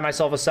to fly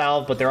myself a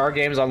salve, but there are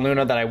games on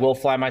Luna that I will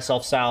fly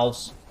myself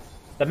salves.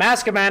 The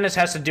Mask of Madness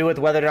has to do with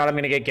whether or not I'm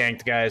going to get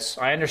ganked, guys.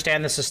 I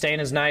understand the sustain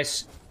is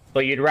nice,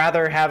 but you'd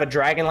rather have a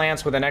Dragon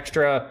Lance with an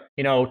extra,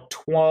 you know,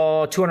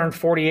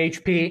 240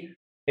 HP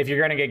if you're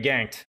going to get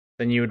ganked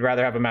than you would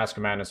rather have a Mask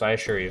of Madness, I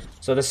assure you.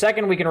 So the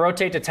second we can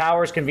rotate to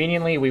towers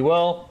conveniently, we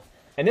will.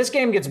 And this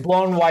game gets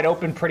blown wide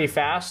open pretty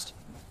fast.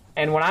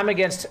 And when I'm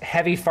against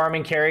heavy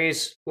farming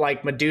carries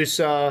like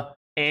Medusa,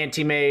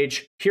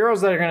 Anti-Mage,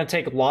 heroes that are going to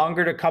take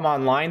longer to come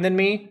online than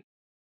me,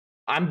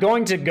 I'm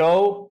going to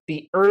go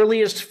the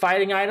earliest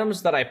fighting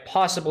items that I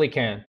possibly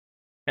can.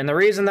 And the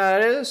reason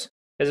that is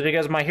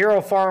because my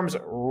hero farms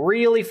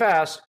really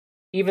fast.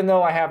 Even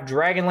though I have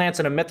Dragon Lance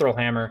and a Mithril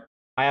Hammer,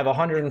 I have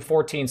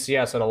 114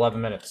 CS at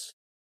 11 minutes.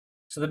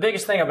 So the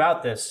biggest thing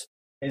about this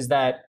is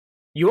that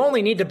you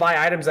only need to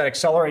buy items that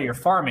accelerate your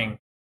farming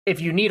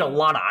if you need a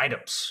lot of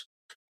items.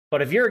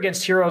 But if you're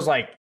against heroes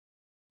like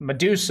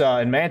Medusa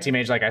and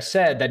Anti-Mage, like I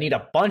said, that need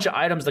a bunch of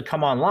items to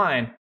come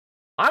online,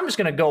 I'm just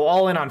going to go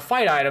all in on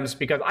fight items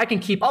because I can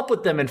keep up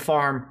with them and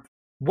farm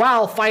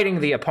while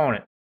fighting the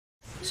opponent.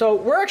 So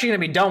we're actually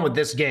going to be done with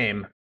this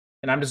game.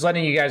 And I'm just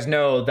letting you guys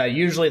know that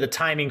usually the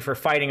timing for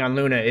fighting on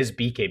Luna is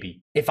BKB.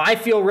 If I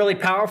feel really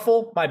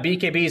powerful, my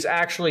BKB is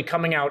actually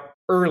coming out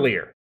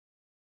earlier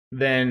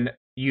than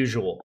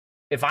usual.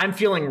 If I'm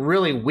feeling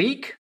really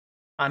weak,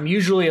 I'm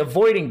usually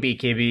avoiding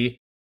BKB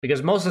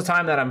because most of the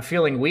time that I'm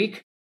feeling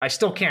weak, I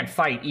still can't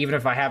fight even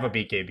if I have a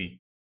BKB.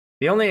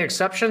 The only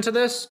exception to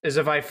this is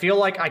if I feel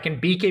like I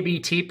can BKB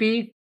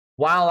TP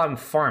while I'm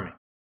farming.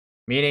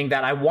 Meaning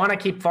that I want to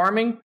keep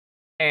farming,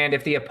 and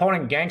if the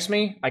opponent ganks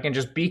me, I can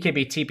just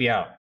BKB TP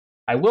out.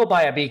 I will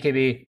buy a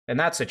BKB in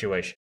that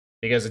situation,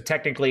 because it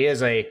technically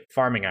is a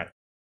farming item.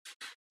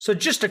 So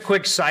just a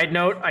quick side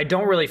note, I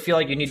don't really feel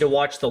like you need to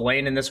watch the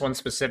lane in this one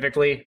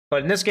specifically,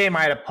 but in this game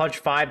I had a punch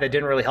 5 that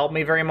didn't really help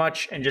me very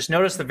much, and just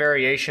notice the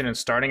variation in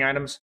starting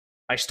items.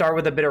 I start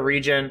with a bit of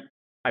regen,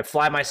 I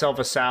fly myself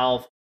a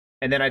salve,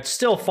 and then it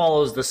still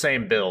follows the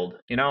same build,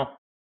 you know?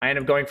 I end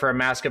up going for a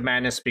Mask of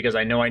Madness because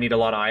I know I need a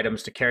lot of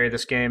items to carry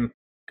this game,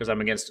 because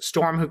I'm against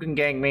Storm who can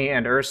gank me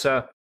and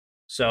Ursa,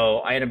 so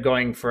I end up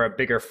going for a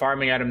bigger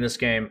farming item this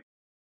game,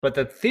 but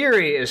the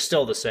theory is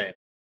still the same.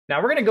 Now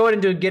we're going to go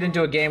ahead and get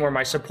into a game where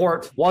my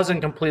support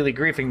wasn't completely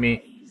griefing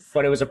me,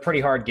 but it was a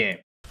pretty hard game,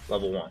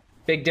 level 1.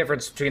 Big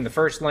difference between the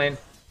first lane.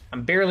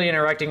 I'm barely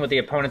interacting with the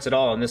opponents at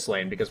all in this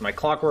lane because my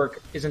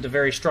Clockwork isn't a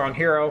very strong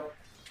hero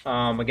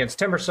against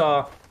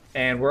Timbersaw,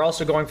 and we're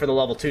also going for the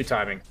level 2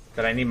 timing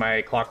that I need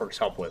my Clockwork's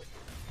help with.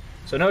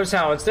 So notice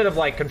how instead of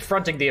like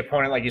confronting the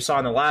opponent like you saw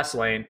in the last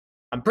lane,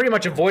 I'm pretty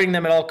much avoiding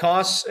them at all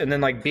costs and then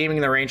like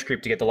beaming the range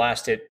creep to get the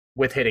last hit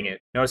with hitting it.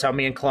 Notice how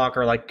me and Clock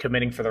are like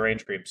committing for the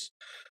range creeps.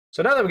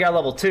 So now that we got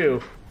level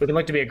 2, we can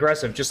look to be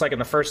aggressive just like in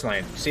the first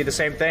lane. See the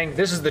same thing?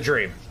 This is the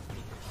dream.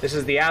 This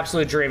is the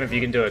absolute dream if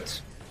you can do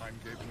it.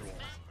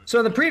 So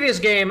in the previous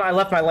game, I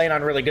left my lane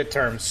on really good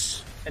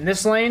terms. In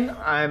this lane,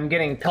 I'm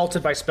getting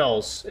pelted by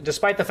spells.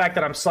 Despite the fact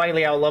that I'm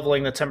slightly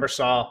out-leveling the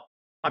Timbersaw,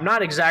 I'm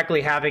not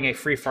exactly having a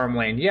free farm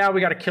lane. Yeah,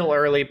 we got a kill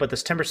early, but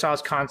this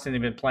Timbersaw's constantly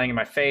been playing in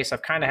my face.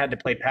 I've kind of had to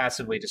play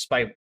passively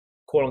despite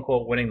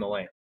quote-unquote winning the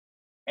lane.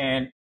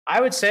 And I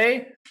would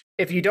say,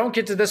 if you don't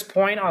get to this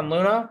point on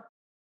Luna,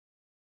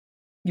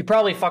 you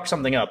probably fuck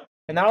something up.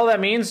 And all that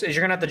means is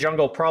you're going to have to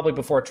jungle probably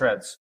before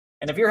treads.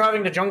 And if you're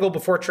having to jungle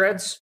before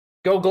treads,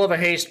 go Glove of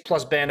Haste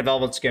plus Band of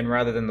Velvet Skin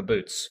rather than the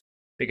boots.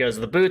 Because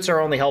the boots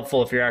are only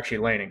helpful if you're actually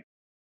laning.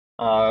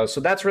 So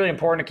that's really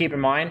important to keep in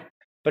mind.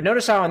 But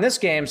notice how in this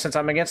game, since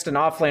I'm against an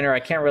offlaner,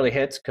 I can't really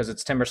hit because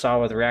it's Timbersaw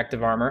with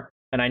reactive armor.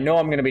 And I know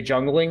I'm going to be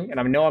jungling, and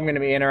I know I'm going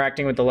to be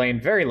interacting with the lane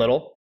very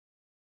little.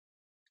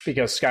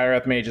 Because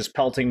Skywrath Mage is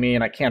pelting me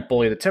and I can't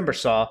bully the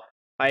Timbersaw.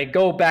 I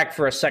go back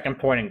for a second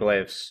point in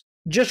Glaives.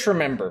 Just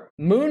remember,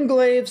 Moon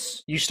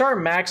Glaives, you start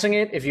maxing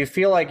it if you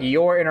feel like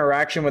your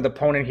interaction with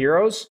opponent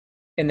heroes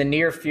in the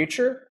near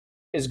future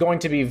is going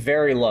to be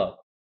very low.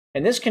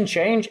 And this can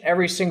change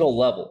every single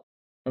level.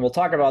 And we'll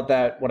talk about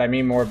that, what I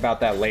mean more about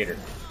that later.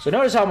 So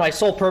notice how my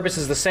sole purpose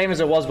is the same as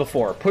it was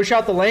before. Push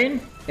out the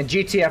lane and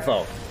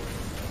GTFO.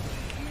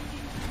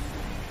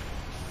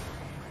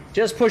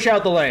 Just push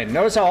out the lane.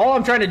 Notice how all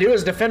I'm trying to do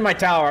is defend my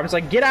tower. I'm just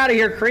like, get out of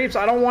here, creeps.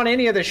 I don't want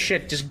any of this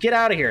shit. Just get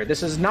out of here.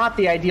 This is not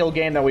the ideal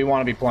game that we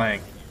want to be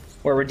playing,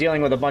 where we're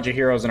dealing with a bunch of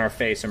heroes in our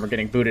face and we're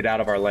getting booted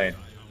out of our lane.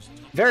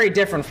 Very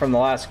different from the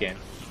last game.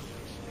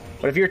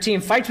 But if your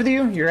team fights with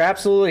you, you're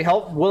absolutely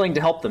willing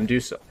to help them do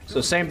so. So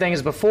same thing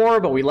as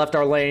before, but we left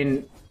our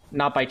lane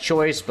not by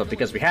choice, but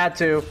because we had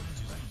to.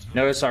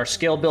 Notice our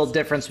skill build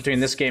difference between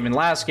this game and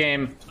last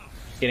game.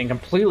 Getting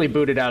completely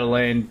booted out of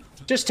lane.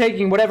 Just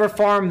taking whatever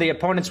farm the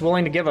opponent's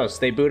willing to give us.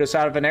 They boot us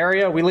out of an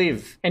area, we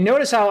leave. And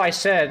notice how I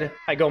said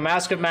I go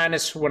Mask of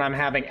Madness when I'm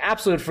having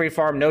absolute free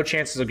farm, no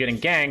chances of getting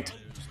ganked,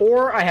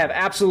 or I have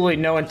absolutely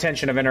no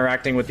intention of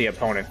interacting with the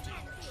opponent.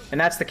 And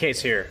that's the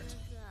case here.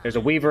 There's a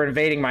Weaver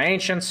invading my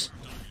Ancients.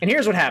 And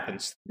here's what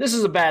happens. This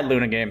is a bad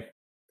Luna game.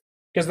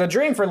 Because the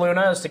dream for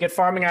Luna is to get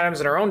farming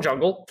items in her own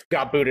jungle,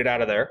 got booted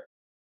out of there,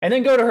 and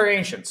then go to her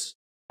Ancients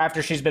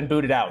after she's been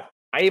booted out.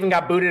 I even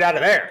got booted out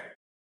of there.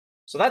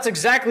 So that's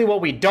exactly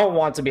what we don't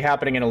want to be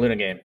happening in a Luna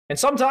game. And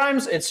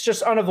sometimes it's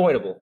just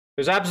unavoidable.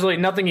 There's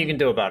absolutely nothing you can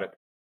do about it.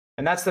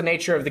 And that's the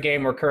nature of the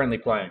game we're currently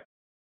playing.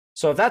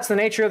 So if that's the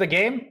nature of the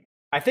game,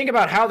 I think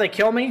about how they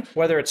kill me,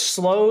 whether it's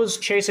slows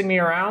chasing me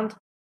around,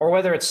 or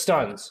whether it's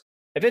stuns.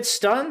 If it's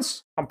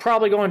stuns, I'm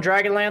probably going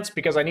Dragonlance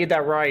because I need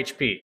that raw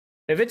HP.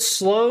 If it's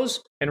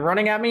slows and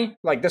running at me,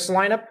 like this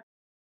lineup,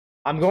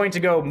 I'm going to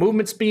go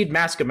movement speed,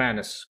 Mask of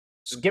Madness.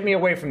 Just get me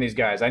away from these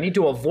guys. I need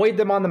to avoid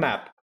them on the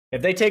map.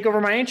 If they take over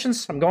my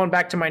Ancients, I'm going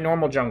back to my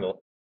normal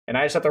jungle. And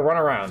I just have to run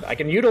around. I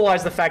can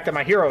utilize the fact that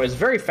my hero is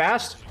very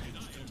fast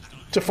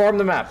to farm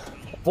the map.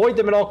 Avoid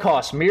them at all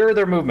costs. Mirror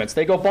their movements.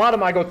 They go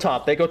bottom, I go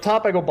top. They go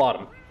top, I go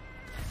bottom.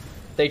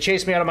 They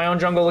chase me out of my own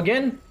jungle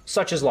again.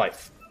 Such is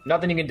life.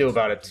 Nothing you can do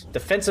about it.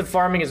 Defensive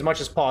farming as much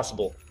as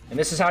possible. And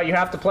this is how you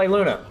have to play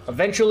Luna.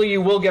 Eventually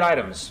you will get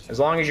items, as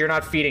long as you're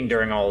not feeding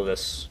during all of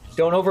this.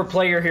 Don't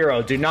overplay your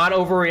hero. Do not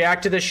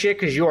overreact to this shit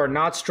because you are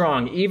not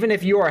strong. Even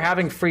if you are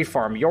having free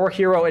farm, your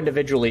hero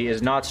individually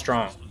is not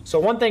strong. So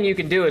one thing you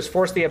can do is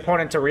force the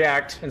opponent to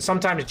react, and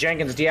sometimes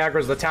Jenkins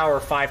de-aggro's the tower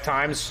 5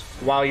 times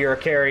while you're a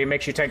carry,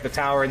 makes you tank the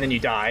tower, and then you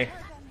die.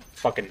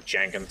 Fucking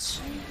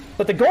Jenkins.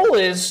 But the goal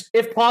is,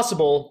 if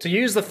possible, to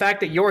use the fact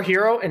that your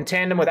hero, in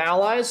tandem with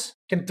allies,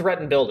 can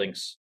threaten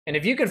buildings. And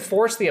if you can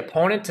force the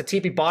opponent to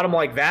TP bottom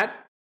like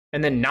that,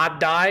 and then not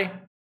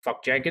die,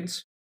 fuck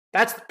Jenkins,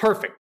 that's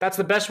perfect. That's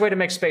the best way to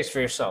make space for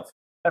yourself.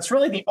 That's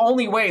really the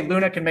only way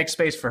Luna can make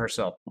space for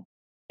herself,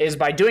 is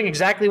by doing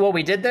exactly what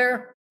we did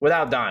there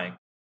without dying.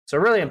 It's a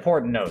really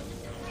important note,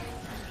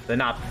 the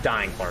not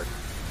dying part.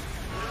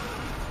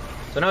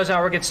 So notice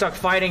how we're getting stuck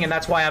fighting, and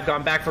that's why I've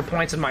gone back for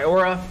points in my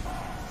aura.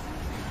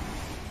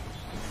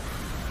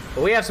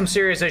 But we have some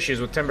serious issues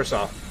with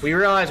Timbersaw. We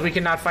realize we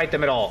cannot fight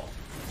them at all.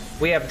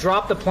 We have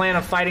dropped the plan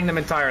of fighting them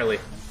entirely.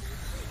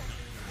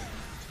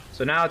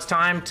 So now it's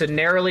time to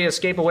narrowly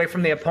escape away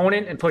from the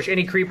opponent and push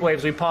any creep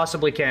waves we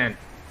possibly can.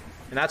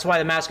 And that's why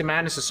the Mask of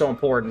Madness is so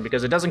important,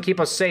 because it doesn't keep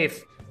us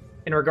safe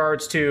in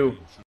regards to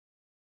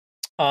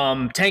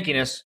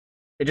tankiness.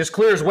 It just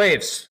clears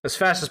waves as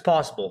fast as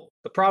possible.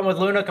 The problem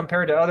with Luna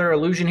compared to other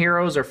illusion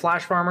heroes or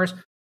flash farmers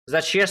is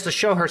that she has to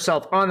show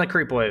herself on the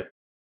creep wave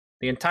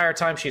the entire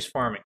time she's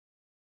farming.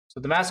 So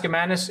the Mask of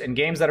Madness in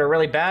games that are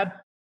really bad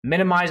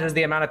minimizes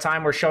the amount of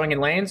time we're showing in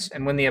lanes,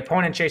 and when the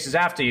opponent chases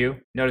after you,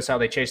 notice how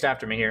they chased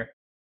after me here,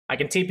 I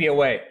can TP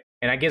away,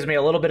 and that gives me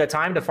a little bit of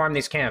time to farm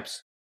these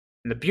camps.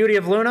 And the beauty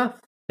of Luna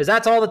is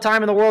that's all the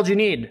time in the world you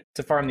need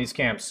to farm these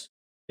camps.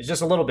 It's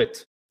just a little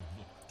bit.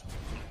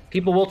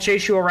 People will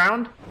chase you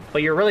around,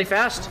 but you're really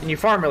fast, and you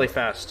farm really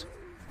fast.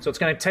 So it's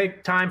going to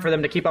take time for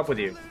them to keep up with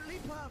you.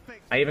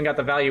 I even got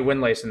the value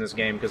windlace in this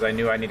game because I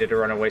knew I needed to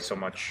run away so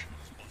much.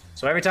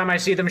 So every time I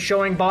see them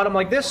showing bottom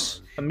like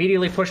this,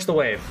 immediately push the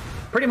wave.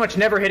 Pretty much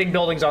never hitting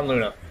buildings on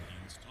Luna.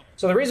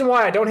 So the reason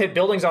why I don't hit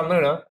buildings on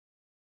Luna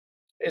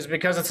is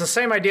because it's the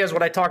same idea as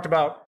what I talked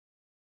about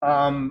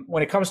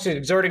when it comes to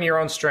exerting your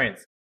own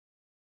strength.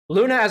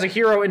 Luna as a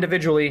hero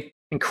individually,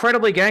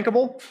 incredibly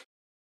gankable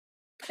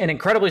and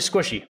incredibly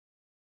squishy.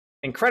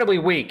 Incredibly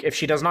weak if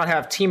she does not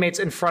have teammates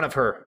in front of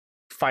her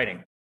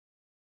fighting.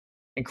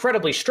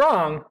 Incredibly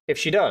strong if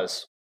she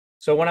does.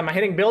 So when I'm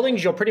hitting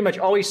buildings, you'll pretty much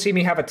always see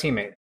me have a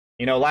teammate.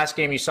 You know, last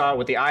game you saw it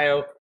with the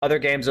IO. Other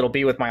games it'll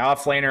be with my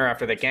offlaner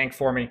after they gank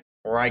for me,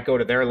 or I go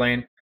to their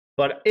lane.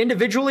 But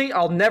individually,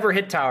 I'll never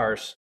hit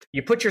towers.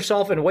 You put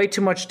yourself in way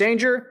too much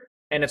danger,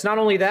 and it's not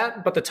only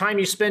that, but the time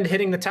you spend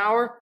hitting the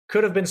tower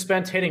could have been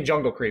spent hitting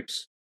jungle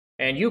creeps.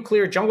 And you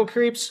clear jungle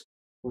creeps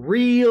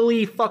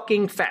really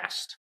fucking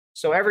fast.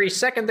 So every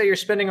second that you're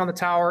spending on the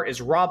tower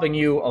is robbing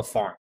you of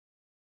farm.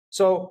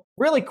 So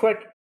really quick,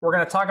 we're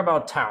going to talk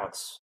about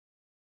talents.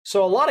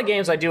 So a lot of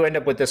games I do end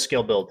up with this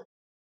skill build.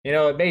 You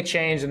know, it may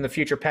change in the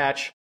future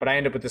patch, but I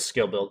end up with this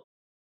skill build.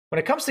 When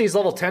it comes to these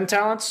level 10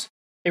 talents,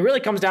 it really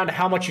comes down to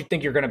how much you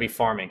think you're going to be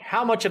farming.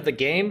 How much of the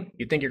game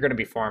you think you're going to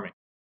be farming.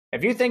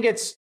 If you think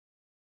it's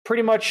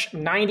pretty much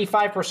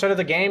 95% of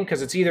the game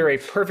because it's either a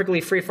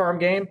perfectly free farm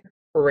game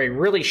or a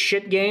really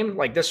shit game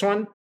like this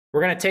one,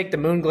 we're going to take the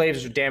Moon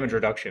Glaive's damage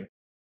reduction.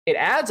 It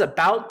adds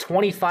about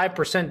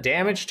 25%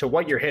 damage to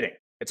what you're hitting.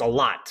 It's a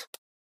lot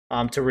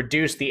to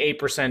reduce the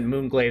 8%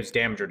 Moon Glaive's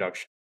damage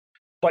reduction.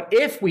 But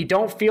if we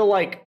don't feel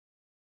like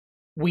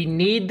we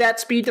need that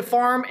speed to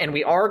farm and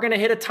we are going to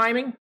hit a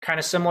timing, kind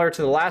of similar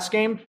to the last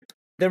game,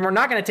 then we're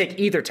not going to take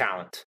either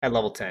talent at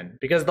level 10.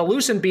 Because the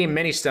Lucent Beam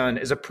Mini-Stun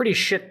is a pretty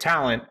shit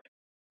talent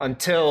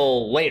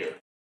until later.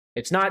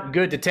 It's not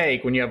good to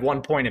take when you have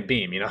 1 point in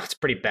Beam, you know, it's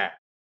pretty bad.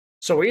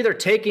 So we're either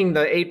taking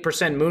the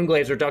 8% Moon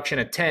Glaive's reduction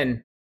at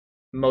 10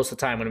 most of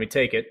the time when we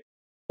take it,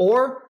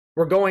 or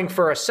we're going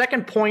for a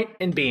second point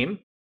in Beam,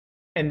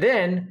 and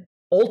then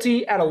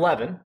ulti at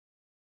 11,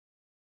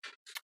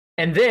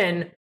 and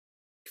then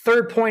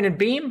third point in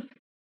Beam,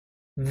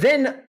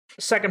 then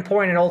second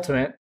point in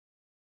ultimate,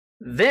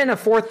 then a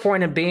fourth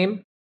point in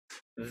Beam,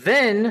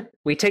 Then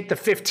we take the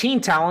 15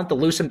 talent, the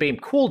Lucent Beam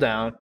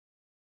cooldown.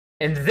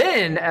 And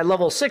then at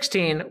level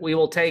 16, we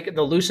will take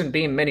the Lucent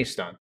Beam mini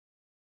stun.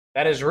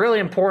 That is really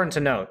important to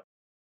note.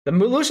 The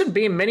Lucent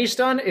Beam mini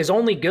stun is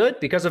only good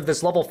because of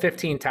this level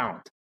 15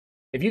 talent.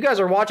 If you guys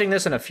are watching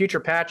this in a future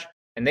patch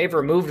and they've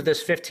removed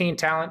this 15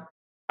 talent,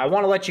 I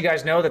want to let you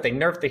guys know that they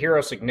nerfed the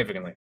hero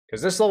significantly.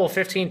 Because this level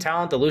 15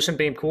 talent, the Lucent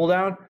Beam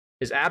cooldown,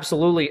 is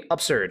absolutely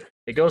absurd.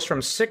 It goes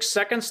from 6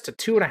 seconds to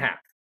 2.5.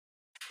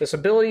 This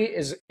ability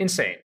is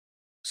insane.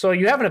 So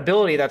you have an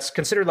ability that's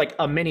considered like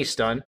a mini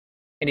stun,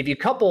 and if you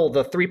couple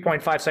the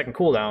 3.5 second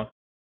cooldown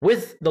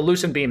with the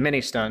Lucent Beam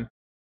mini stun,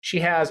 she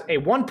has a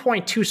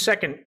 1.2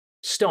 second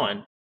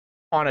stun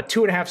on a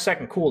 2.5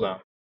 second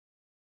cooldown.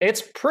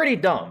 It's pretty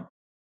dumb,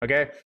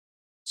 okay?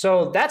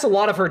 So that's a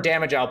lot of her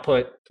damage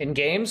output in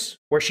games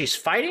where she's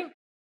fighting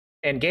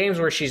and games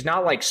where she's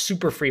not like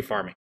super free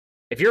farming.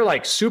 If you're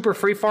like super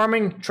free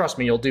farming, trust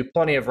me, you'll do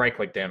plenty of right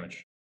click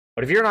damage.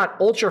 But if you're not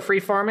ultra free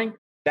farming,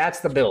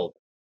 that's the build.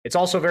 It's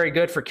also very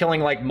good for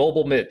killing like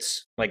mobile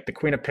mids, like the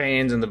Queen of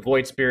Pains and the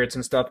Void Spirits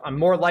and stuff. I'm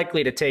more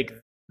likely to take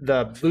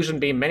the Lucent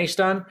Beam mini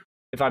stun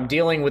if I'm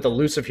dealing with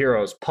elusive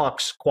heroes,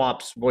 Pucks,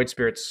 Quaps, Void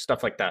Spirits,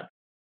 stuff like that.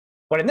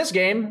 But in this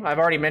game, I've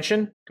already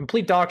mentioned,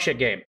 complete dogshit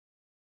game.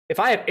 If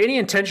I have any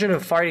intention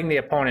of fighting the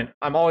opponent,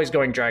 I'm always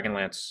going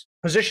Dragonlance.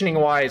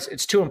 Positioning-wise,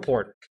 it's too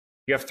important.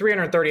 You have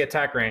 330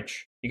 attack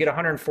range. You get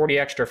 140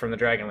 extra from the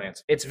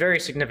Dragonlance. It's very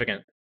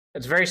significant.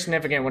 It's very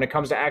significant when it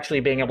comes to actually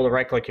being able to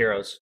right-click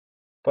heroes.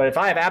 But if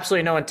I have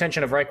absolutely no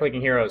intention of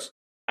right-clicking heroes,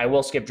 I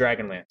will skip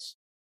Dragonlance.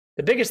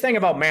 The biggest thing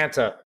about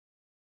Manta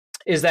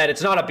is that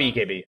it's not a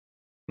BKB.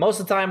 Most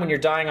of the time when you're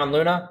dying on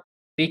Luna,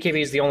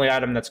 BKB is the only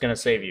item that's going to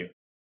save you.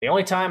 The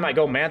only time I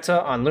go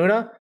Manta on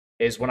Luna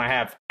is when I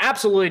have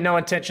absolutely no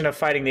intention of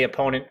fighting the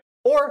opponent,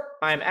 or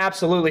I am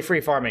absolutely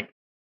free farming.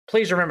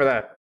 Please remember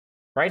that.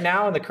 Right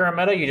now, in the current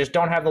meta, you just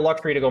don't have the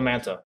luxury to go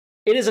Manta.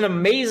 It is an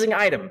amazing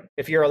item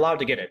if you're allowed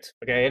to get it.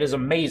 Okay, it is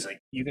amazing.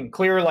 You can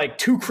clear like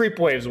 2 creep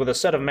waves with a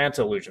set of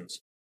Manta illusions.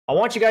 I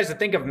want you guys to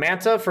think of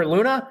Manta for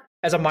Luna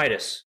as a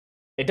Midas.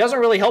 It doesn't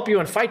really help you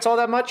in fights all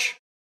that much,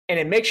 and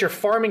it makes your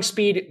farming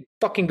speed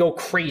fucking go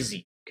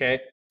crazy.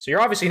 Okay, so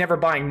you're obviously never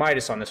buying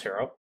Midas on this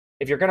hero.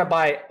 If you're gonna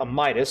buy a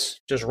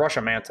Midas, just rush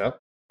a Manta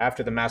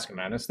after the Mask of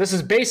Madness. This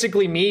is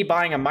basically me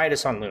buying a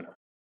Midas on Luna.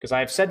 Because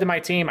I've said to my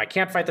team, I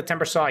can't fight the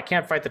Timbersaw, I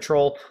can't fight the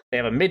Troll. They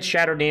have a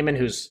mid-Shadow Demon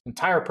whose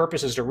entire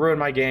purpose is to ruin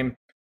my game.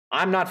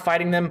 I'm not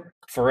fighting them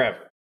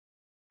forever.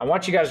 I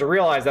want you guys to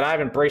realize that I've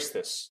embraced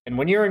this. And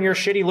when you're in your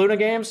shitty Luna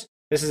games,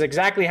 this is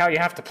exactly how you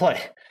have to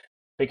play.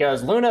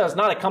 Because Luna is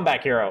not a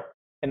comeback hero,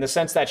 in the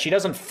sense that she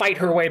doesn't fight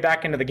her way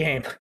back into the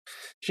game.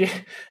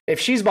 If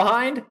she's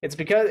behind, it's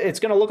because it's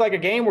going to look like a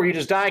game where you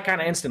just die kind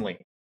of instantly.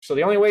 So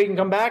the only way you can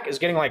come back is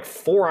getting like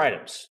 4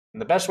 items.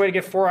 And the best way to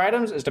get 4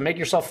 items is to make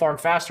yourself farm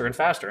faster and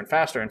faster and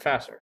faster and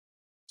faster.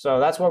 So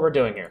that's what we're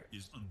doing here.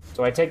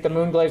 So I take the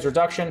Moon Glaive's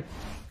reduction.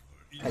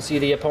 I see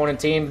the opponent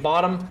team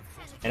bottom.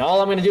 And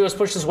all I'm going to do is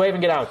push this wave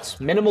and get out.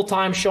 Minimal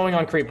time showing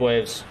on creep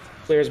waves.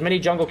 Clear as many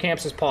jungle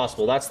camps as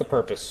possible. That's the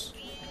purpose.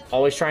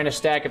 Always trying to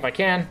stack if I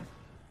can.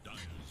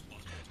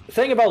 The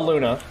thing about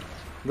Luna,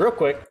 real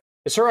quick,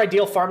 is her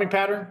ideal farming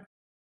pattern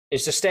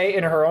is to stay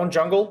in her own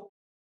jungle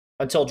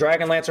until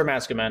Dragonlance or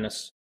Mask of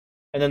Madness.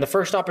 And then the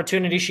first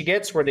opportunity she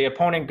gets where the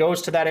opponent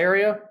goes to that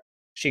area,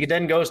 she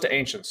then goes to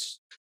Ancients.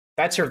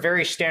 That's her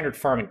very standard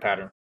farming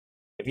pattern.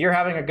 If you're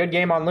having a good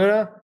game on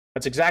Luna,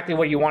 that's exactly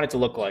what you want it to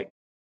look like.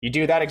 You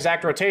do that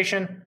exact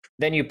rotation,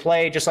 then you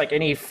play just like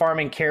any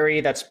farming carry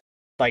that's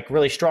like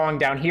really strong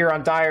down here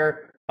on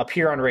Dire, up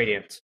here on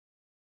Radiant.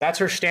 That's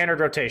her standard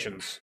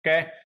rotations,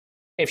 okay?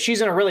 If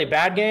she's in a really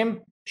bad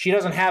game, she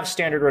doesn't have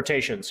standard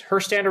rotations. Her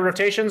standard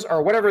rotations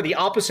are whatever the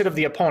opposite of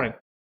the opponent.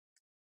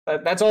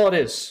 That's all it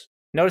is.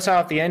 Notice how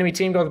if the enemy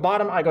team goes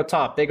bottom, I go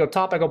top. They go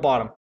top, I go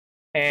bottom.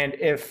 And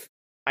if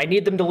I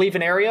need them to leave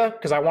an area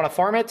because I want to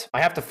farm it,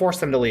 I have to force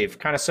them to leave.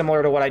 Kind of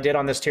similar to what I did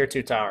on this tier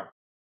 2 tower.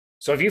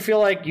 So if you feel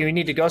like you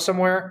need to go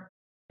somewhere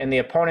and the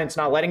opponent's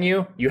not letting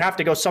you, you have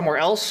to go somewhere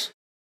else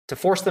to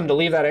force them to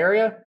leave that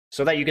area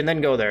so that you can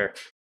then go there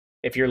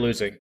if you're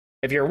losing.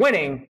 If you're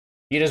winning,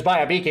 you just buy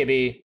a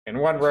BKB and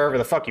run wherever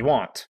the fuck you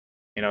want.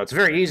 You know, it's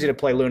very easy to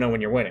play Luna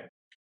when you're winning.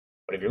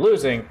 But if you're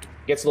losing, it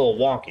gets a little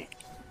wonky.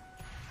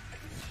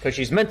 Because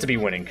she's meant to be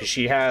winning, because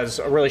she has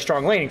a really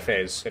strong laning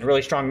phase and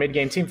really strong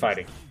mid-game team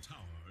fighting.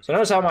 So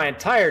notice how my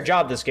entire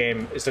job this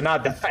game is to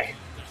not die.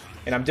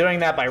 And I'm doing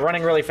that by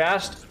running really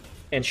fast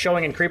and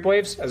showing in creep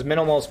waves as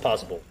minimal as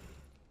possible.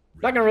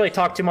 I'm not going to really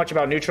talk too much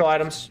about neutral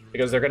items,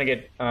 because they're going to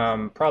get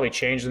probably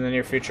changed in the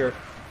near future.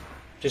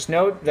 Just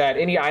note that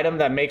any item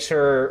that makes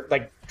her,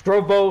 like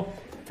Grove Bow,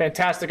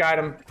 fantastic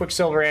item.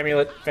 Quicksilver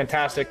Amulet,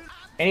 fantastic.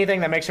 Anything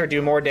that makes her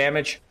do more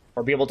damage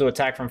or be able to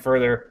attack from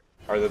further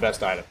are the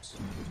best items.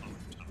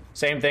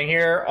 Same thing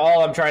here.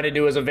 All I'm trying to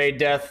do is evade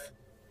death.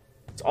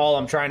 It's all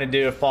I'm trying to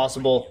do if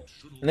possible.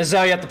 And this is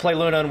how you have to play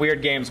Luna in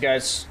weird games,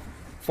 guys.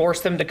 Force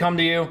them to come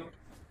to you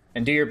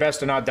and do your best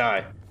to not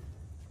die.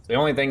 It's the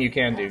only thing you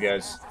can do,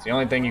 guys. It's the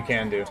only thing you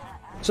can do.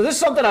 So this is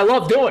something I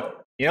love doing.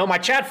 You know, my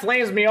chat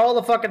flames me all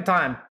the fucking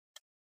time.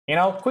 You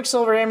know,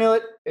 Quicksilver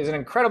Amulet is an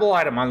incredible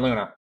item on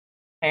Luna.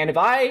 And if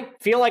I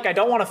feel like I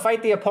don't want to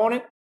fight the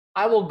opponent,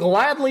 I will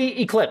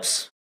gladly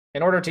Eclipse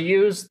in order to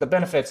use the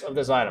benefits of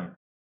this item.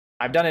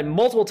 I've done it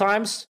multiple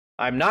times.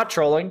 I'm not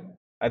trolling.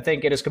 I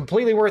think it is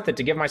completely worth it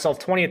to give myself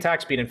 20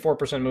 attack speed and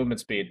 4% movement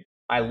speed.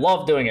 I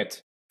love doing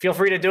it. Feel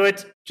free to do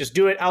it. Just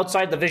do it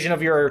outside the vision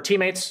of your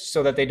teammates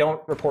so that they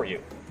don't report you.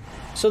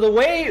 So the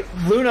way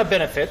Luna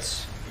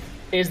benefits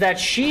is that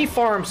she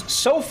farms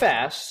so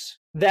fast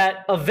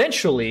that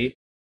eventually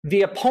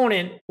the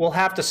opponent will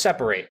have to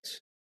separate,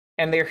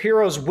 and their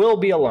heroes will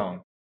be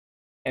alone.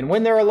 And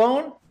when they're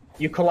alone,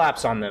 you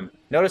collapse on them.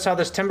 Notice how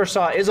this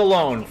Timbersaw is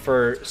alone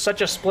for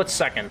such a split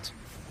second,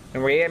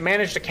 and we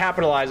managed to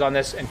capitalize on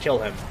this and kill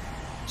him.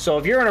 So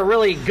if you're in a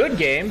really good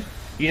game,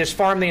 you just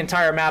farm the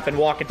entire map and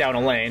walk it down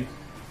a lane.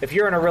 If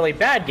you're in a really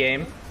bad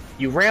game,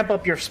 you ramp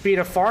up your speed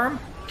of farm,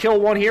 kill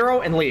one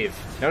hero, and leave.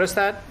 Notice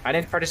that? I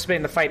didn't participate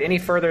in the fight any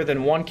further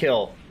than one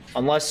kill,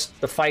 unless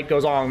the fight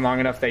goes on long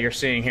enough that you're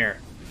seeing here.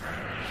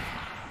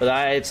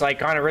 But it's like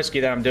kind of risky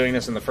that I'm doing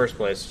this in the first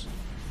place.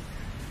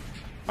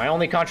 My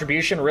only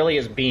contribution really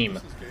is Beam.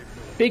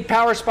 Big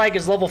power spike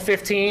is level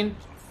 15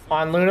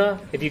 on Luna.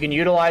 If you can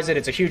utilize it,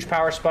 it's a huge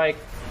power spike.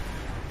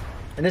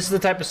 And this is the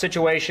type of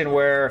situation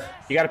where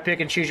you got to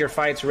pick and choose your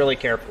fights really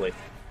carefully.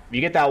 If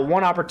you get that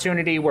one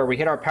opportunity where we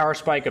hit our power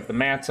spike of the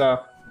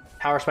Manta,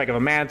 power spike of a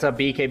Manta,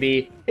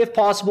 BKB, if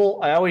possible,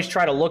 I always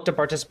try to look to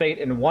participate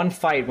in one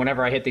fight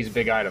whenever I hit these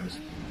big items.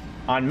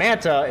 On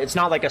Manta, it's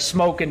not like a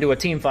smoke into a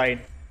team fight.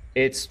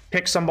 It's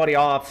pick somebody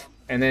off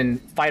and then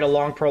fight a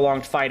long,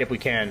 prolonged fight if we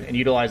can and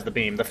utilize the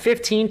beam. The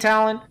 15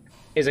 talent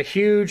is a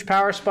huge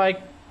power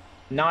spike,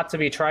 not to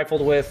be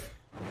trifled with.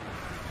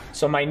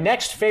 So my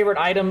next favorite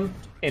item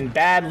in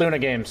bad Luna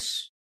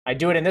games. I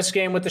do it in this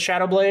game with the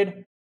Shadow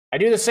Blade. I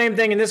do the same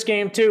thing in this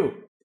game too.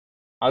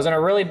 I was in a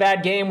really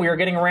bad game, we were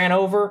getting ran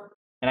over,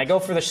 and I go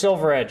for the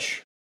Silver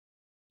Edge.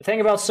 The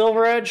thing about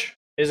Silver Edge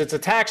is its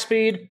attack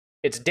speed,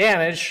 its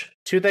damage,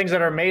 two things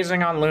that are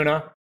amazing on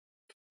Luna.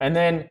 And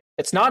then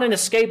it's not an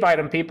escape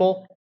item,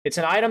 people. It's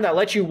an item that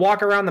lets you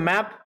walk around the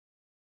map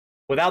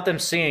without them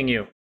seeing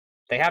you.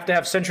 They have to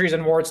have sentries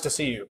and wards to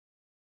see you.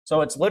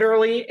 So it's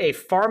literally a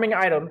farming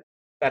item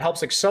that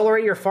helps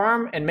accelerate your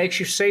farm and makes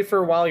you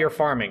safer while you're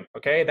farming,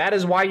 okay? That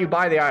is why you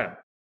buy the item.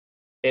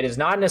 It is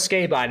not an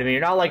escape item. You're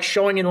not like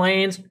showing in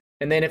lanes,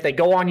 and then if they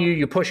go on you,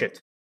 you push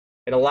it.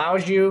 It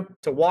allows you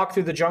to walk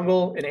through the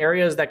jungle in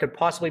areas that could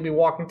possibly be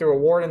walking through a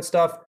ward and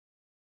stuff,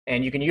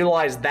 and you can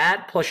utilize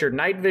that plus your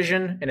night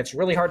vision, and it's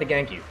really hard to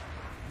gank you.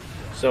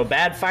 So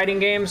bad fighting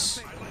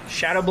games,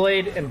 Shadow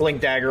Blade and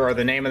Blink Dagger are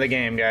the name of the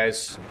game,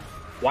 guys.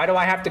 Why do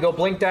I have to go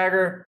Blink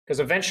Dagger? Because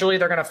eventually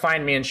they're going to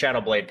find me in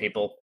Shadow Blade,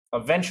 people.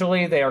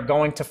 Eventually they are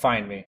going to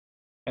find me.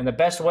 And the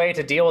best way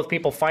to deal with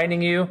people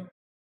finding you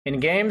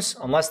in games,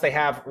 unless they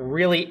have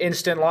really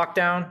instant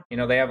lockdown, you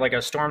know, they have like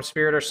a Storm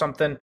Spirit or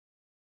something,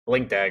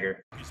 Blink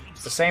Dagger.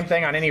 It's the same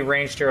thing on any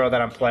ranged hero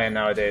that I'm playing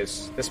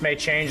nowadays. This may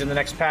change in the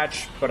next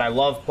patch, but I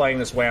love playing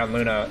this way on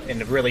Luna in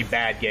really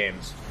bad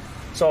games.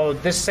 So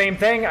this same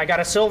thing, I got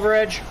a Silver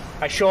Edge,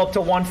 I show up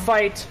to one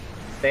fight,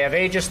 they have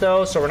Aegis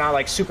though, so we're not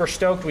like super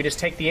stoked, we just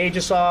take the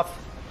Aegis off.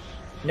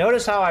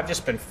 Notice how I've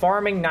just been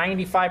farming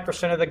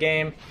 95% of the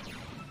game.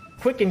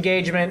 Quick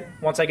engagement,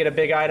 once I get a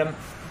big item,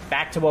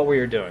 back to what we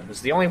were doing. This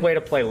is the only way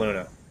to play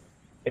Luna.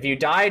 If you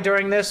die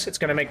during this, it's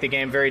going to make the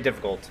game very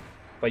difficult.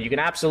 But you can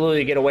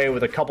absolutely get away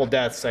with a couple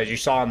deaths, as you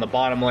saw in the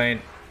bottom lane.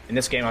 In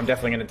this game, I'm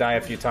definitely going to die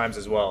a few times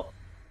as well.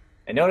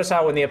 And notice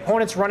how when the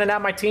opponent's running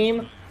at my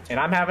team, and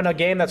I'm having a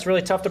game that's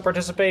really tough to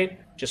participate,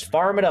 just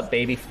farm it up,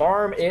 baby.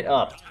 Farm it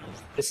up.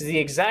 This is the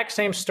exact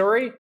same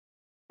story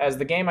as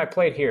the game I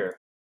played here.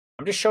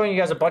 I'm just showing you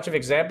guys a bunch of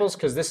examples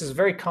because this is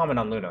very common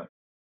on Luna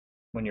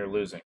when you're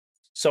losing.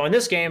 So in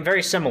this game,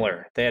 very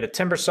similar. They had a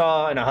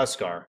Timbersaw and a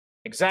Huskar.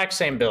 Exact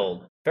same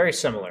build. Very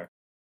similar,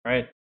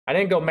 right? I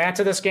didn't go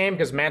Manta this game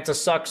because Manta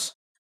sucks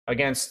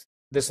against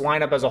this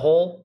lineup as a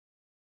whole.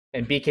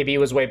 And BKB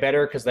was way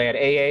better because they had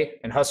AA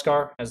and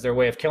Huskar as their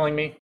way of killing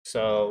me.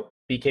 So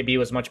BKB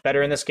was much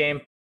better in this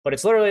game. But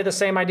it's literally the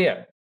same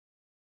idea,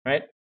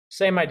 right?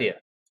 Same idea.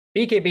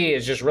 BKB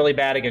is just really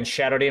bad against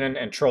Shadow Demon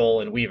and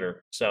Troll and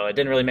Weaver. So it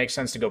didn't really make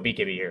sense to go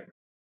BKB here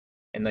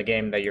in the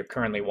game that you're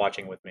currently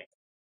watching with me.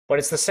 But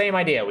it's the same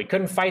idea. We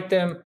couldn't fight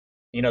them.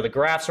 You know, the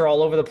graphs are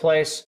all over the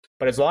place.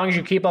 But as long as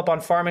you keep up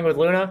on farming with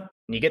Luna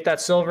and you get that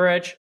Silver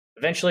Edge,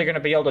 eventually you're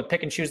going to be able to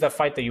pick and choose that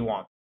fight that you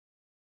want.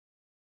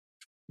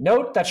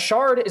 Note that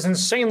Shard is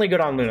insanely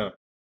good on Luna.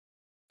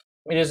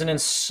 It is an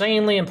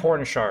insanely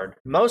important Shard.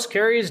 Most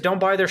carries don't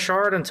buy their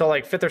Shard until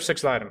like 5th or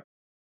 6th item.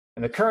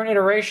 In the current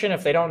iteration,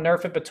 if they don't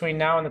nerf it between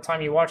now and the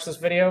time you watch this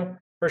video,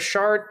 her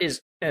Shard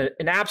is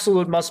an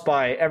absolute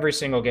must-buy every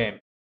single game.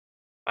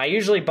 I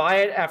usually buy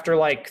it after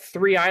like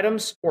 3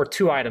 items or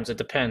 2 items, it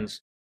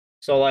depends.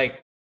 So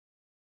like,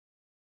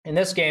 in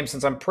this game,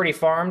 since I'm pretty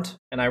farmed,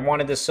 and I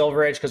wanted this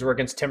Silver Edge because we're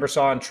against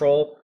Timbersaw and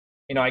Troll,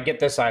 you know, I get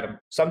this item.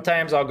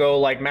 Sometimes I'll go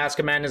like Mask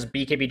of Madness,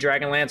 BKB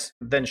Dragonlance,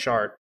 then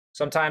Shard.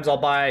 Sometimes I'll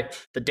buy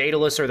the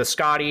Daedalus or the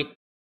Scotty,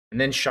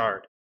 and then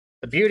Shard.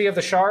 The beauty of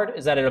the shard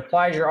is that it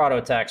applies your auto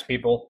attacks,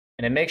 people,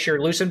 and it makes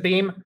your Lucent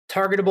Beam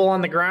targetable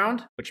on the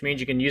ground, which means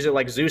you can use it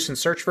like Zeus and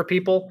search for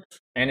people,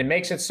 and it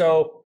makes it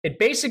so it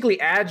basically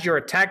adds your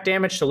attack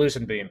damage to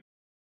Lucent Beam.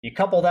 You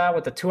couple that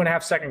with the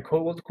 2.5 second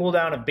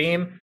cooldown of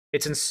Beam,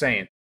 it's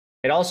insane.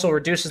 It also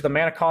reduces the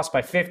mana cost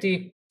by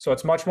 50, so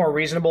it's much more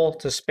reasonable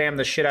to spam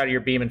the shit out of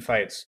your Beam in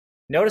fights.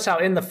 Notice how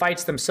in the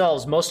fights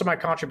themselves, most of my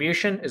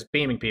contribution is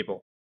beaming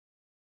people.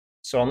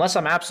 So unless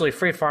I'm absolutely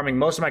free farming,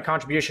 most of my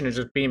contribution is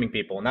just beaming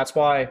people, and that's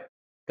why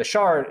the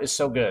shard is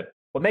so good.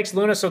 What makes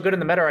Luna so good in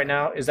the meta right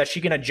now is that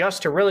she can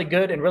adjust to really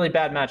good and really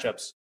bad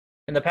matchups.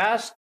 In the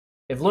past,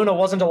 if Luna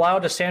wasn't allowed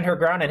to stand her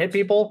ground and hit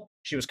people,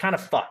 she was kind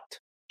of fucked.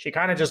 She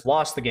kind of just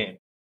lost the game.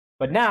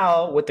 But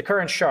now, with the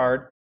current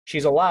shard,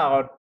 she's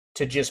allowed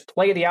to just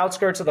play the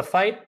outskirts of the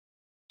fight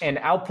and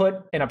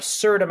output an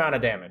absurd amount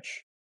of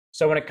damage.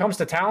 So when it comes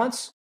to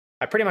talents,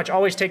 I pretty much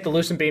always take the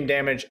Lucent Beam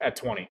damage at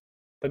 20.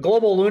 The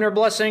Global Lunar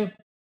Blessing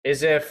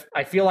is if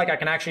I feel like I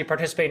can actually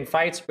participate in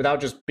fights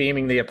without just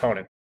beaming the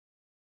opponent.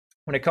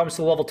 When it comes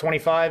to level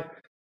 25,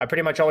 I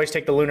pretty much always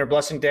take the Lunar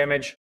Blessing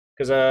damage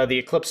because the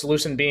Eclipse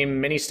Lucent Beam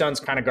mini stun's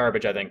kind of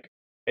garbage, I think.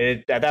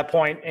 At that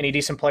point, any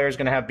decent player is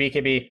going to have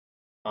BKB,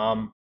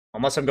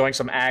 unless I'm going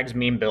some Ags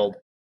meme build.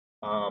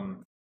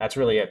 That's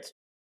really it.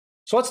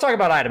 So let's talk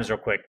about items real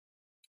quick.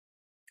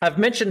 I've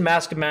mentioned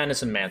Mask of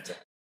Madness and Manta.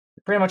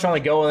 You pretty much only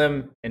go with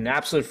them in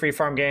absolute free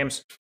farm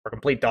games or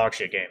complete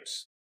dogshit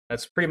games.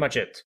 That's pretty much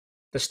it.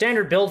 The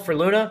standard build for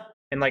Luna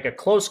in like a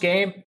close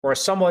game or a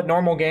somewhat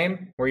normal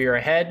game where you're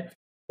ahead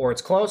or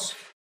it's close,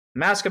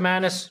 Mask of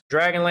Madness,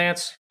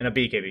 Dragonlance, and a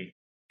BKB.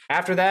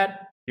 After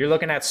that, you're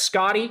looking at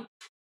Scotty,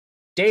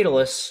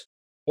 Daedalus,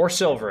 or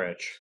Silver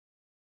Edge.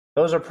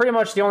 Those are pretty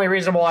much the only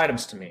reasonable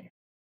items to me,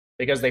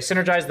 because they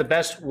synergize the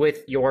best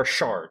with your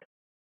shard.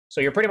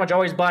 So you're pretty much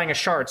always buying a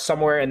shard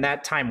somewhere in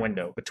that time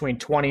window, between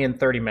 20 and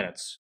 30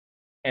 minutes.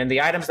 And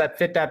the items that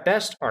fit that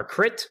best are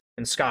Crit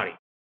and Scotty,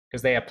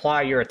 because they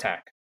apply your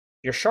attack.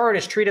 Your shard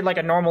is treated like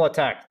a normal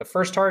attack. The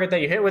first target that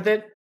you hit with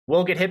it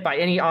will get hit by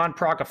any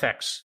on-proc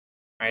effects.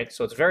 Right?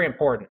 So it's very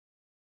important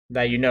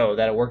that you know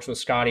that it works with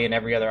Scotty and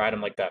every other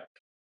item like that.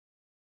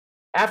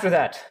 After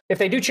that, if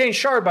they do change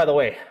shard, by the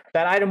way,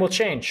 that item will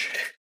change.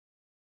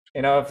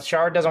 You know, if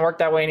shard doesn't work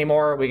that way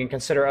anymore, we can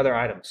consider other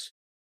items.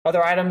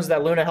 Other items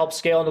that Luna helps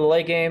scale into the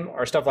late game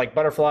are stuff like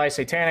Butterfly,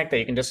 Satanic, that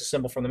you can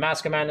disassemble from the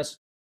Mask of Madness.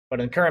 But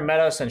in current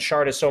meta, since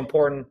shard is so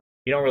important,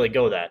 you don't really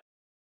go that.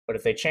 But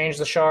if they change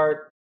the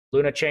shard,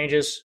 Luna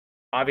changes.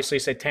 Obviously,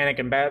 Satanic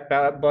and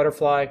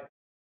Butterfly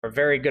are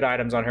very good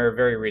items on her,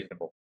 very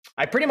reasonable.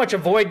 I pretty much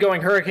avoid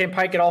going Hurricane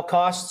Pike at all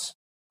costs,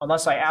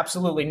 unless I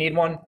absolutely need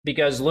one,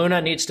 because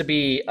Luna needs to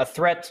be a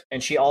threat,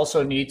 and she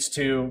also needs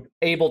to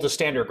able to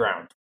stand her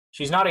ground.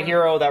 She's not a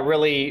hero that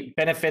really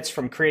benefits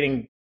from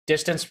creating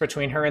distance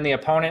between her and the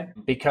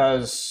opponent,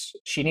 because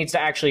she needs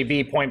to actually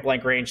be point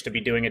blank range to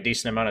be doing a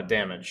decent amount of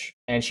damage.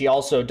 And she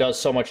also does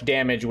so much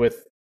damage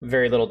with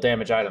very little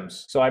damage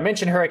items. So I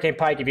mentioned Hurricane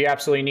Pike if you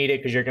absolutely need it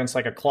because you're against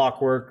like a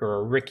Clockwork or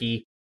a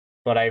Ricky,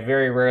 but I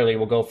very rarely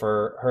will go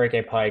for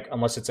Hurricane Pike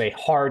unless it's a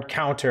hard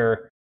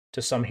counter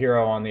to some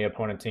hero on the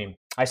opponent team.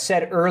 I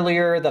said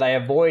earlier that I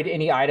avoid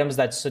any items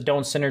that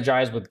don't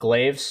synergize with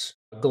Glaives.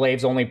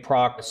 Glaives only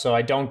proc, so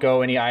I don't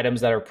go any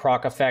items that are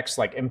proc effects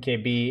like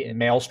MKB and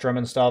Maelstrom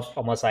and stuff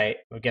unless I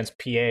against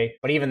PA.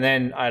 But even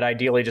then, I'd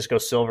ideally just go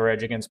Silver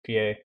Edge against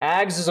PA.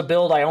 Ags is a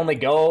build I only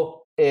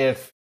go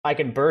if I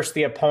can burst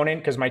the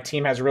opponent because my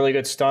team has really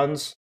good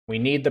stuns. We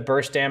need the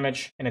burst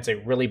damage, and it's a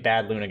really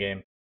bad Luna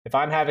game. If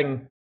I'm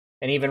having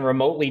an even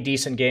remotely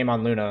decent game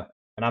on Luna,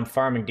 and I'm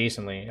farming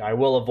decently, I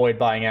will avoid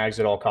buying Ags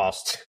at all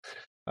costs.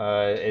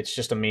 It's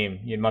just a meme.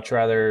 You'd much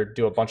rather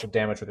do a bunch of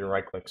damage with your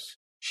right clicks.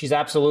 She's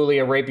absolutely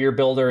a rapier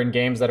builder in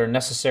games that are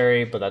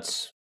necessary, but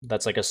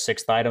that's like a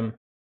 6th item.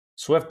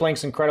 Swift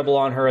Blink's incredible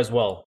on her as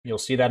well. You'll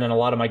see that in a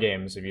lot of my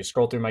games. If you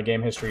scroll through my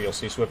game history, you'll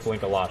see Swift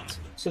Blink a lot.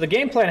 So the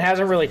game plan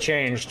hasn't really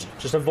changed.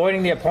 Just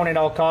avoiding the opponent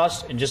at all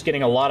costs and just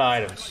getting a lot of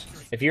items.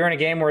 If you're in a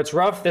game where it's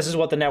rough, this is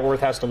what the net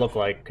worth has to look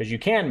like, because you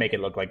can make it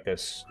look like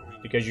this,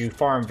 because you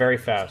farm very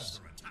fast.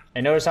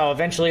 And notice how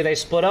eventually they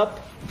split up,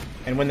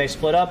 and when they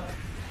split up,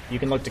 you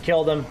can look to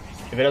kill them.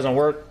 If it doesn't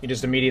work, you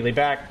just immediately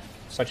back,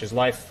 such as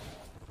life.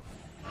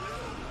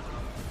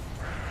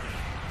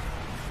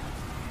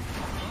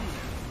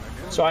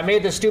 So I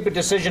made the stupid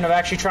decision of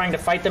actually trying to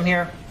fight them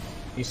here.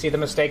 You see the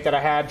mistake that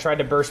I had, tried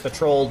to burst the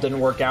troll, didn't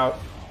work out.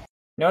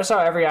 Notice how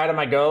every item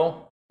I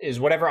go is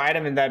whatever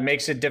item that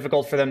makes it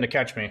difficult for them to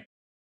catch me.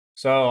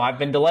 So I've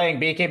been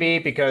delaying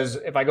BKB because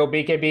if I go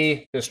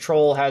BKB, this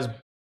troll has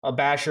a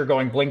basher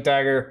going Blink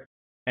Dagger,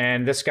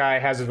 and this guy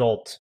has his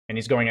ult, and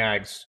he's going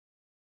Ags.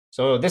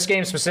 So this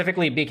game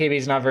specifically, BKB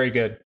is not very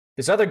good.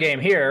 This other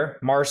game here,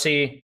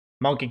 Marcy,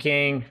 Monkey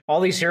King,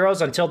 all these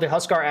heroes until the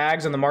Huskar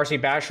Ags and the Marcy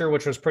Basher,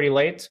 which was pretty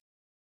late,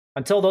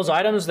 until those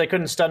items, they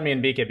couldn't stun me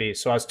in BKB,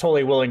 so I was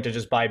totally willing to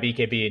just buy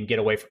BKB and get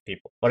away from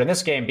people. But in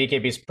this game,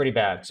 BKB is pretty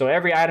bad. So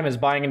every item is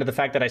buying into the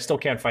fact that I still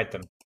can't fight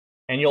them.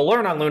 And you'll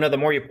learn on Luna the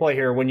more you play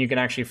her when you can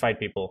actually fight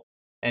people.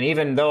 And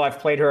even though I've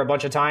played her a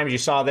bunch of times, you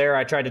saw there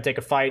I tried to take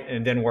a fight and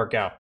it didn't work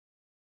out.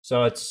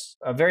 So it's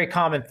a very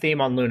common theme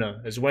on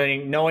Luna, is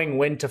knowing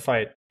when to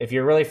fight. If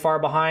you're really far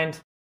behind,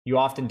 you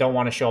often don't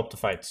want to show up to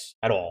fights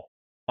at all.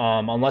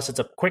 Unless it's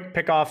a quick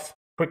pick-off,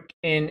 quick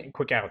in,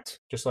 quick out,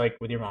 just like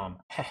with your mom.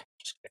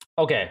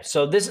 Okay,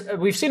 so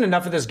we've seen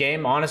enough of this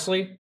game,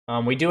 honestly.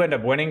 We do end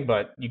up winning,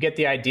 but you get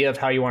the idea of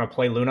how you want to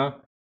play Luna.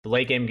 The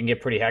late game can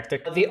get pretty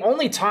hectic. The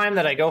only time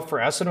that I go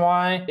for S and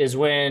Y is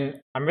when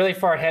I'm really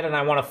far ahead and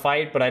I want to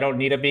fight, but I don't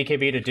need a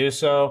BKB to do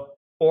so.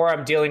 Or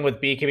I'm dealing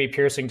with BKB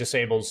piercing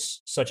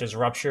disables, such as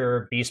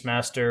Rupture,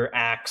 Beastmaster,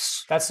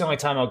 Axe. That's the only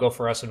time I'll go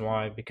for S and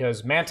Y,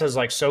 because Manta is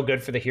like so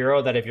good for the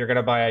hero that if you're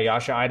gonna buy a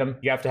Yasha item,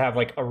 you have to have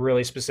like a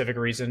really specific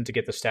reason to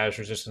get the status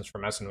resistance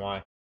from S and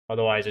Y.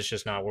 Otherwise, it's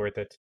just not worth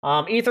it.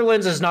 Ether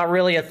Lens is not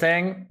really a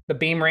thing. The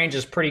beam range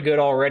is pretty good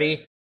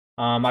already.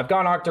 I've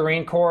gone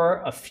Octarine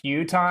Core a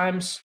few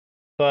times,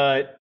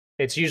 but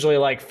it's usually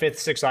like 5th,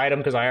 6th item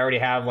because I already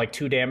have like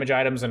 2 damage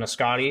items and a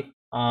Scotty.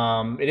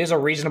 It is a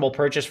reasonable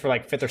purchase for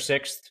like 5th or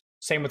 6th.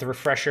 Same with the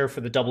Refresher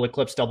for the double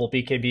Eclipse, double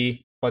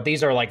BKB. But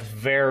these are like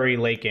very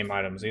late game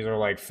items. These are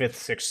like 5th,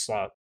 6th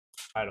slot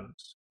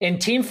items. In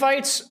team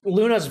fights,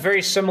 Luna's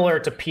very similar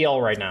to PL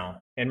right now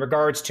in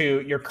regards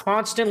to you're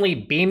constantly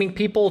beaming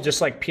people just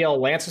like PL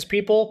lances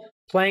people,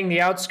 playing the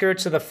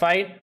outskirts of the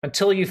fight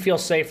until you feel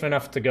safe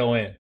enough to go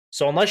in.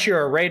 So unless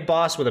you're a raid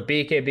boss with a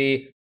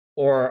BKB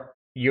or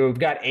you've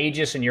got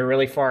Aegis and you're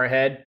really far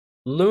ahead,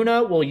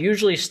 Luna will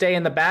usually stay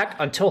in the back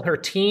until her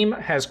team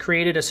has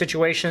created a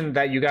situation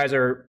that you guys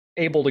are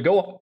able to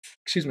go,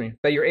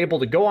 that you're able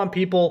to go on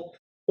people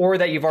or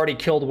that you've already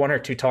killed 1 or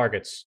 2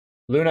 targets.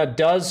 Luna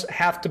does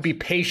have to be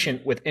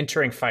patient with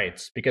entering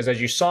fights because as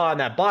you saw in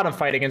that bottom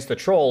fight against the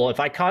troll, if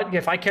I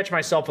catch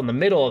myself in the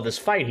middle of this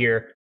fight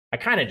here, I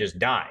kind of just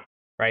die,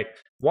 right?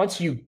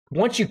 Once you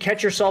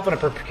catch yourself in a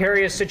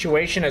precarious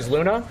situation as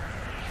Luna,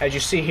 as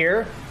you see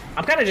here,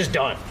 I'm kind of just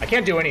done. I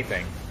can't do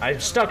anything. I'm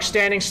stuck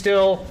standing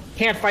still,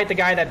 can't fight the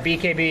guy that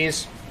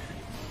BKBs,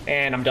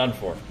 and I'm done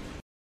for.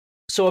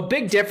 So a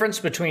big difference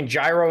between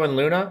Gyro and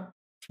Luna,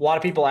 a lot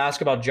of people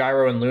ask about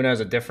Gyro and Luna as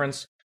a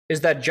difference,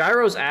 is that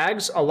Gyro's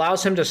Ags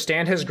allows him to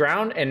stand his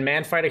ground and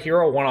man fight a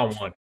hero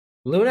one-on-one.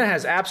 Luna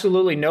has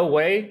absolutely no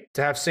way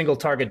to have single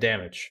target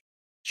damage.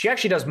 She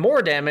actually does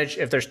more damage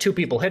if there's 2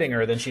 people hitting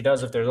her than she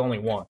does if there's only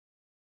 1.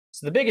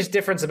 So the biggest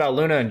difference about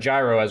Luna and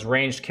Gyro as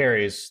ranged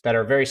carries that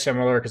are very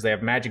similar because they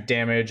have magic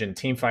damage and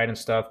team fight and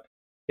stuff,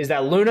 is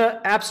that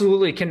Luna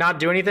absolutely cannot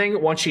do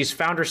anything once she's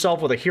found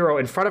herself with a hero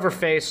in front of her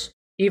face,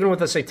 even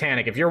with a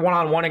Satanic. If you're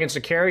one-on-one against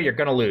a carry, you're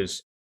going to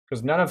lose.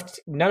 Because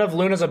none of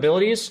Luna's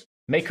abilities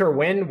make her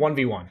win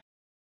 1v1.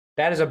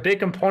 That is a big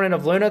component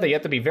of Luna that you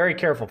have to be very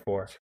careful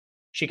for.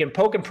 She can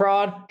poke and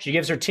prod, she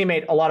gives her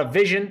teammate a lot of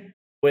vision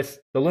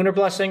with the Lunar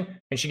Blessing,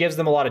 and she gives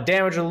them a lot of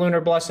damage with the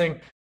Lunar Blessing,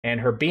 and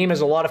her beam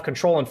is a lot of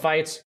control in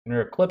fights, and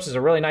her Eclipse is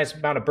a really nice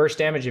amount of burst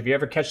damage if you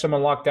ever catch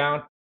someone locked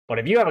down. But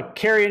if you have a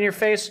carry in your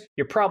face,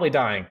 you're probably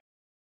dying.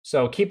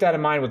 So keep that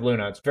in mind with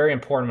Luna. It's very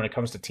important when it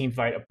comes to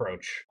teamfight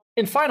approach.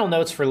 In final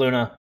notes for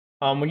Luna,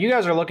 when you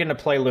guys are looking to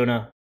play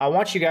Luna, I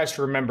want you guys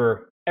to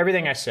remember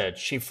everything I said.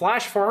 She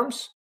flash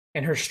farms,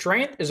 and her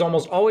strength is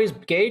almost always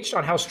gauged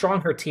on how strong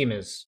her team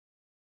is.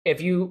 If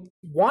you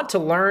want to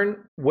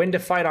learn when to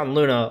fight on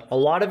Luna, a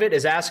lot of it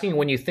is asking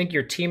when you think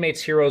your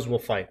teammates' heroes will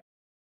fight.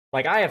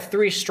 Like, I have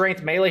 3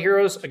 strength melee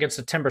heroes against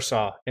a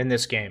Timbersaw in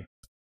this game.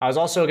 I was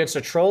also against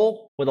a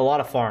Troll with a lot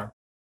of farm.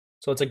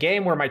 So it's a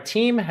game where my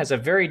team has a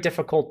very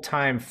difficult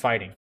time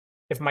fighting.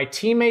 If my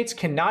teammates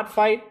cannot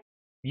fight,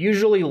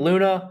 usually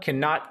Luna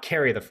cannot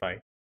carry the fight.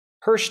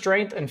 Her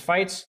strength in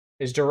fights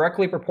is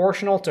directly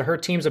proportional to her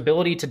team's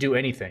ability to do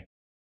anything.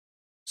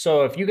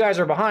 So if you guys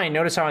are behind,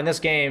 notice how in this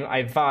game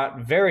I fought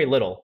very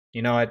little.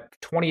 You know, at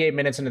 28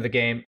 minutes into the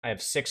game, I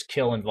have 6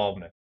 kill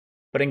involvement.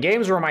 But in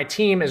games where my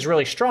team is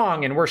really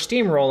strong and we're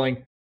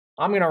steamrolling,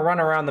 I'm going to run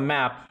around the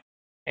map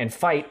and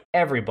fight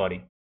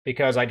everybody.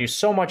 Because I do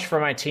so much for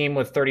my team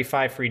with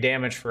 35 free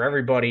damage for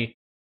everybody.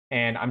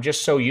 And I'm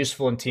just so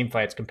useful in team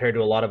fights compared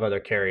to a lot of other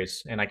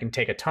carries. And I can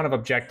take a ton of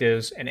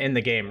objectives and end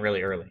the game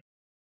really early.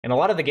 And a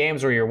lot of the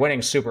games where you're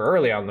winning super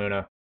early on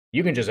Luna,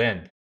 you can just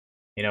end.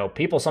 You know,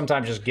 people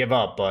sometimes just give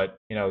up. But,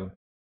 you know,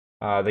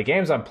 the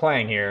games I'm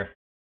playing here,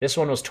 this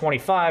one was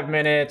 25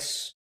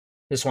 minutes.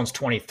 This one's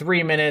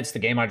 23 minutes. The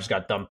game I just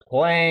got done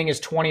playing is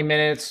 20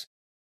 minutes.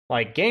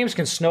 Like, games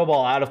can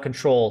snowball out of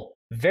control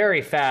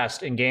very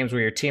fast in games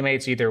where your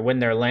teammates either win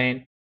their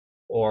lane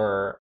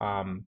or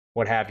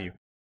what have you.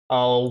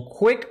 A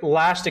quick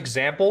last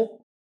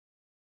example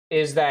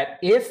is that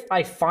if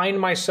I find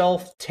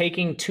myself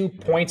taking 2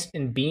 points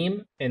in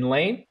beam in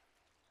lane,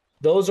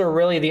 those are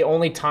really the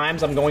only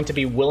times I'm going to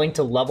be willing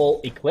to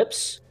level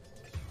Eclipse.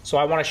 So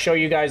I want to show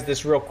you guys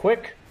this real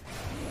quick.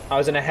 I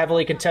was in a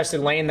heavily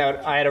contested lane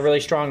that I had a really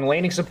strong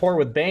laning support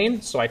with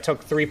Bane, so I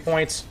took 3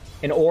 points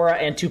in Aura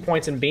and 2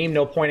 points in Beam,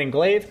 no point in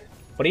Glaive.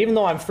 But even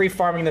though I'm free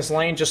farming this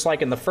lane, just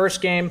like in the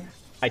first game,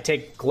 I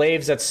take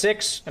Glaives at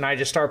 6, and I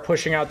just start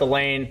pushing out the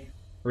lane,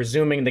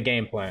 resuming the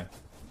game plan.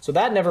 So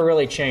that never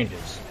really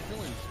changes.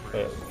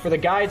 For the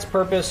guide's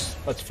purpose,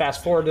 let's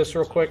fast forward this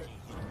real quick.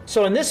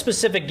 So in this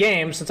specific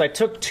game, since I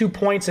took 2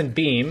 points in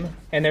beam,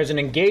 and there's an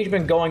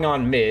engagement going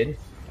on mid,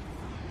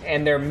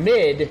 and their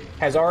mid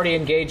has already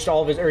engaged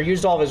all of his, or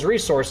used all of his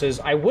resources,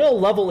 I will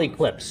level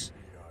Eclipse.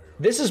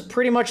 This is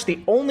pretty much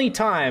the only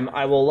time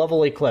I will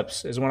level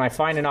Eclipse, is when I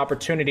find an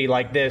opportunity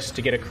like this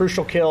to get a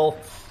crucial kill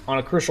on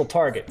a crucial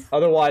target.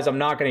 Otherwise, I'm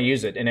not going to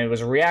use it, and it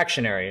was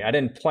reactionary. I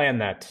didn't plan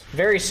that.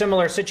 Very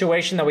similar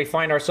situation that we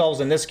find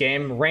ourselves in this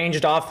game.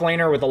 Ranged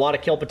offlaner with a lot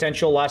of kill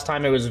potential. Last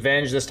time it was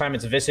Venge, this time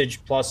it's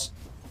Visage plus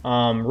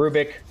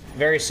Rubik.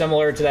 Very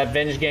similar to that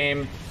Venge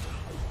game.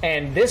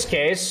 And this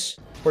case,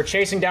 we're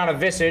chasing down a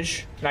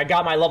Visage, and I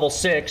got my level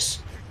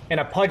 6, and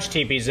a Pudge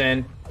TP's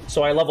in,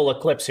 so I level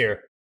Eclipse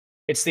here.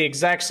 It's the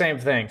exact same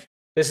thing.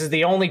 This is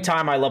the only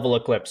time I level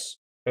Eclipse.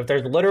 If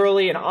there's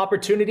literally an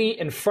opportunity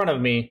in front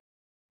of me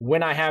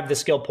when I have the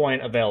skill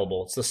point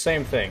available. It's the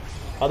same thing.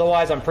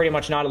 Otherwise, I'm pretty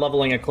much not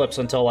leveling Eclipse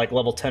until like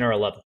level 10 or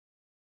 11.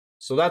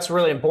 So that's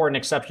really important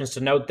exceptions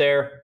to note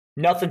there.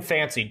 Nothing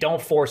fancy. Don't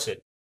force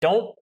it.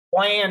 Don't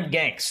plan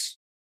ganks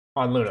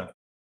on Luna.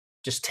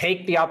 Just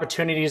take the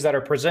opportunities that are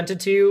presented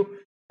to you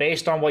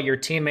based on what your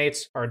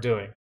teammates are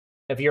doing.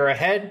 If you're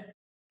ahead,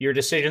 your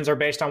decisions are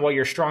based on what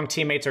your strong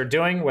teammates are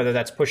doing, whether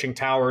that's pushing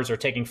towers or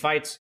taking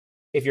fights.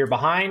 If you're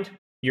behind,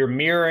 you're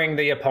mirroring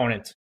the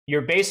opponent.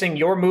 You're basing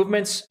your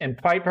movements and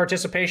fight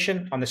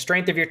participation on the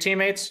strength of your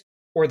teammates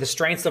or the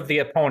strength of the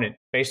opponent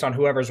based on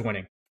whoever's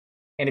winning.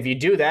 And if you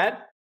do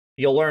that,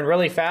 you'll learn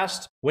really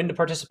fast when to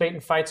participate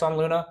in fights on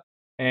Luna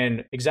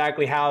and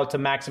exactly how to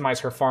maximize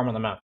her farm on the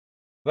map.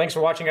 Thanks for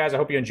watching, guys. I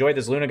hope you enjoyed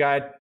this Luna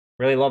guide.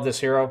 Really love this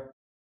hero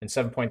in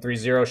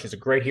 7.30. She's a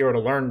great hero to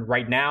learn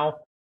right now.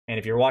 And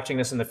if you're watching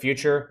this in the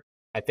future,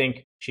 I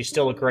think she's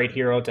still a great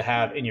hero to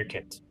have in your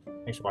kit.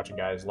 Thanks for watching,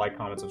 guys. Like,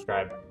 comment,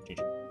 subscribe.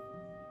 GG.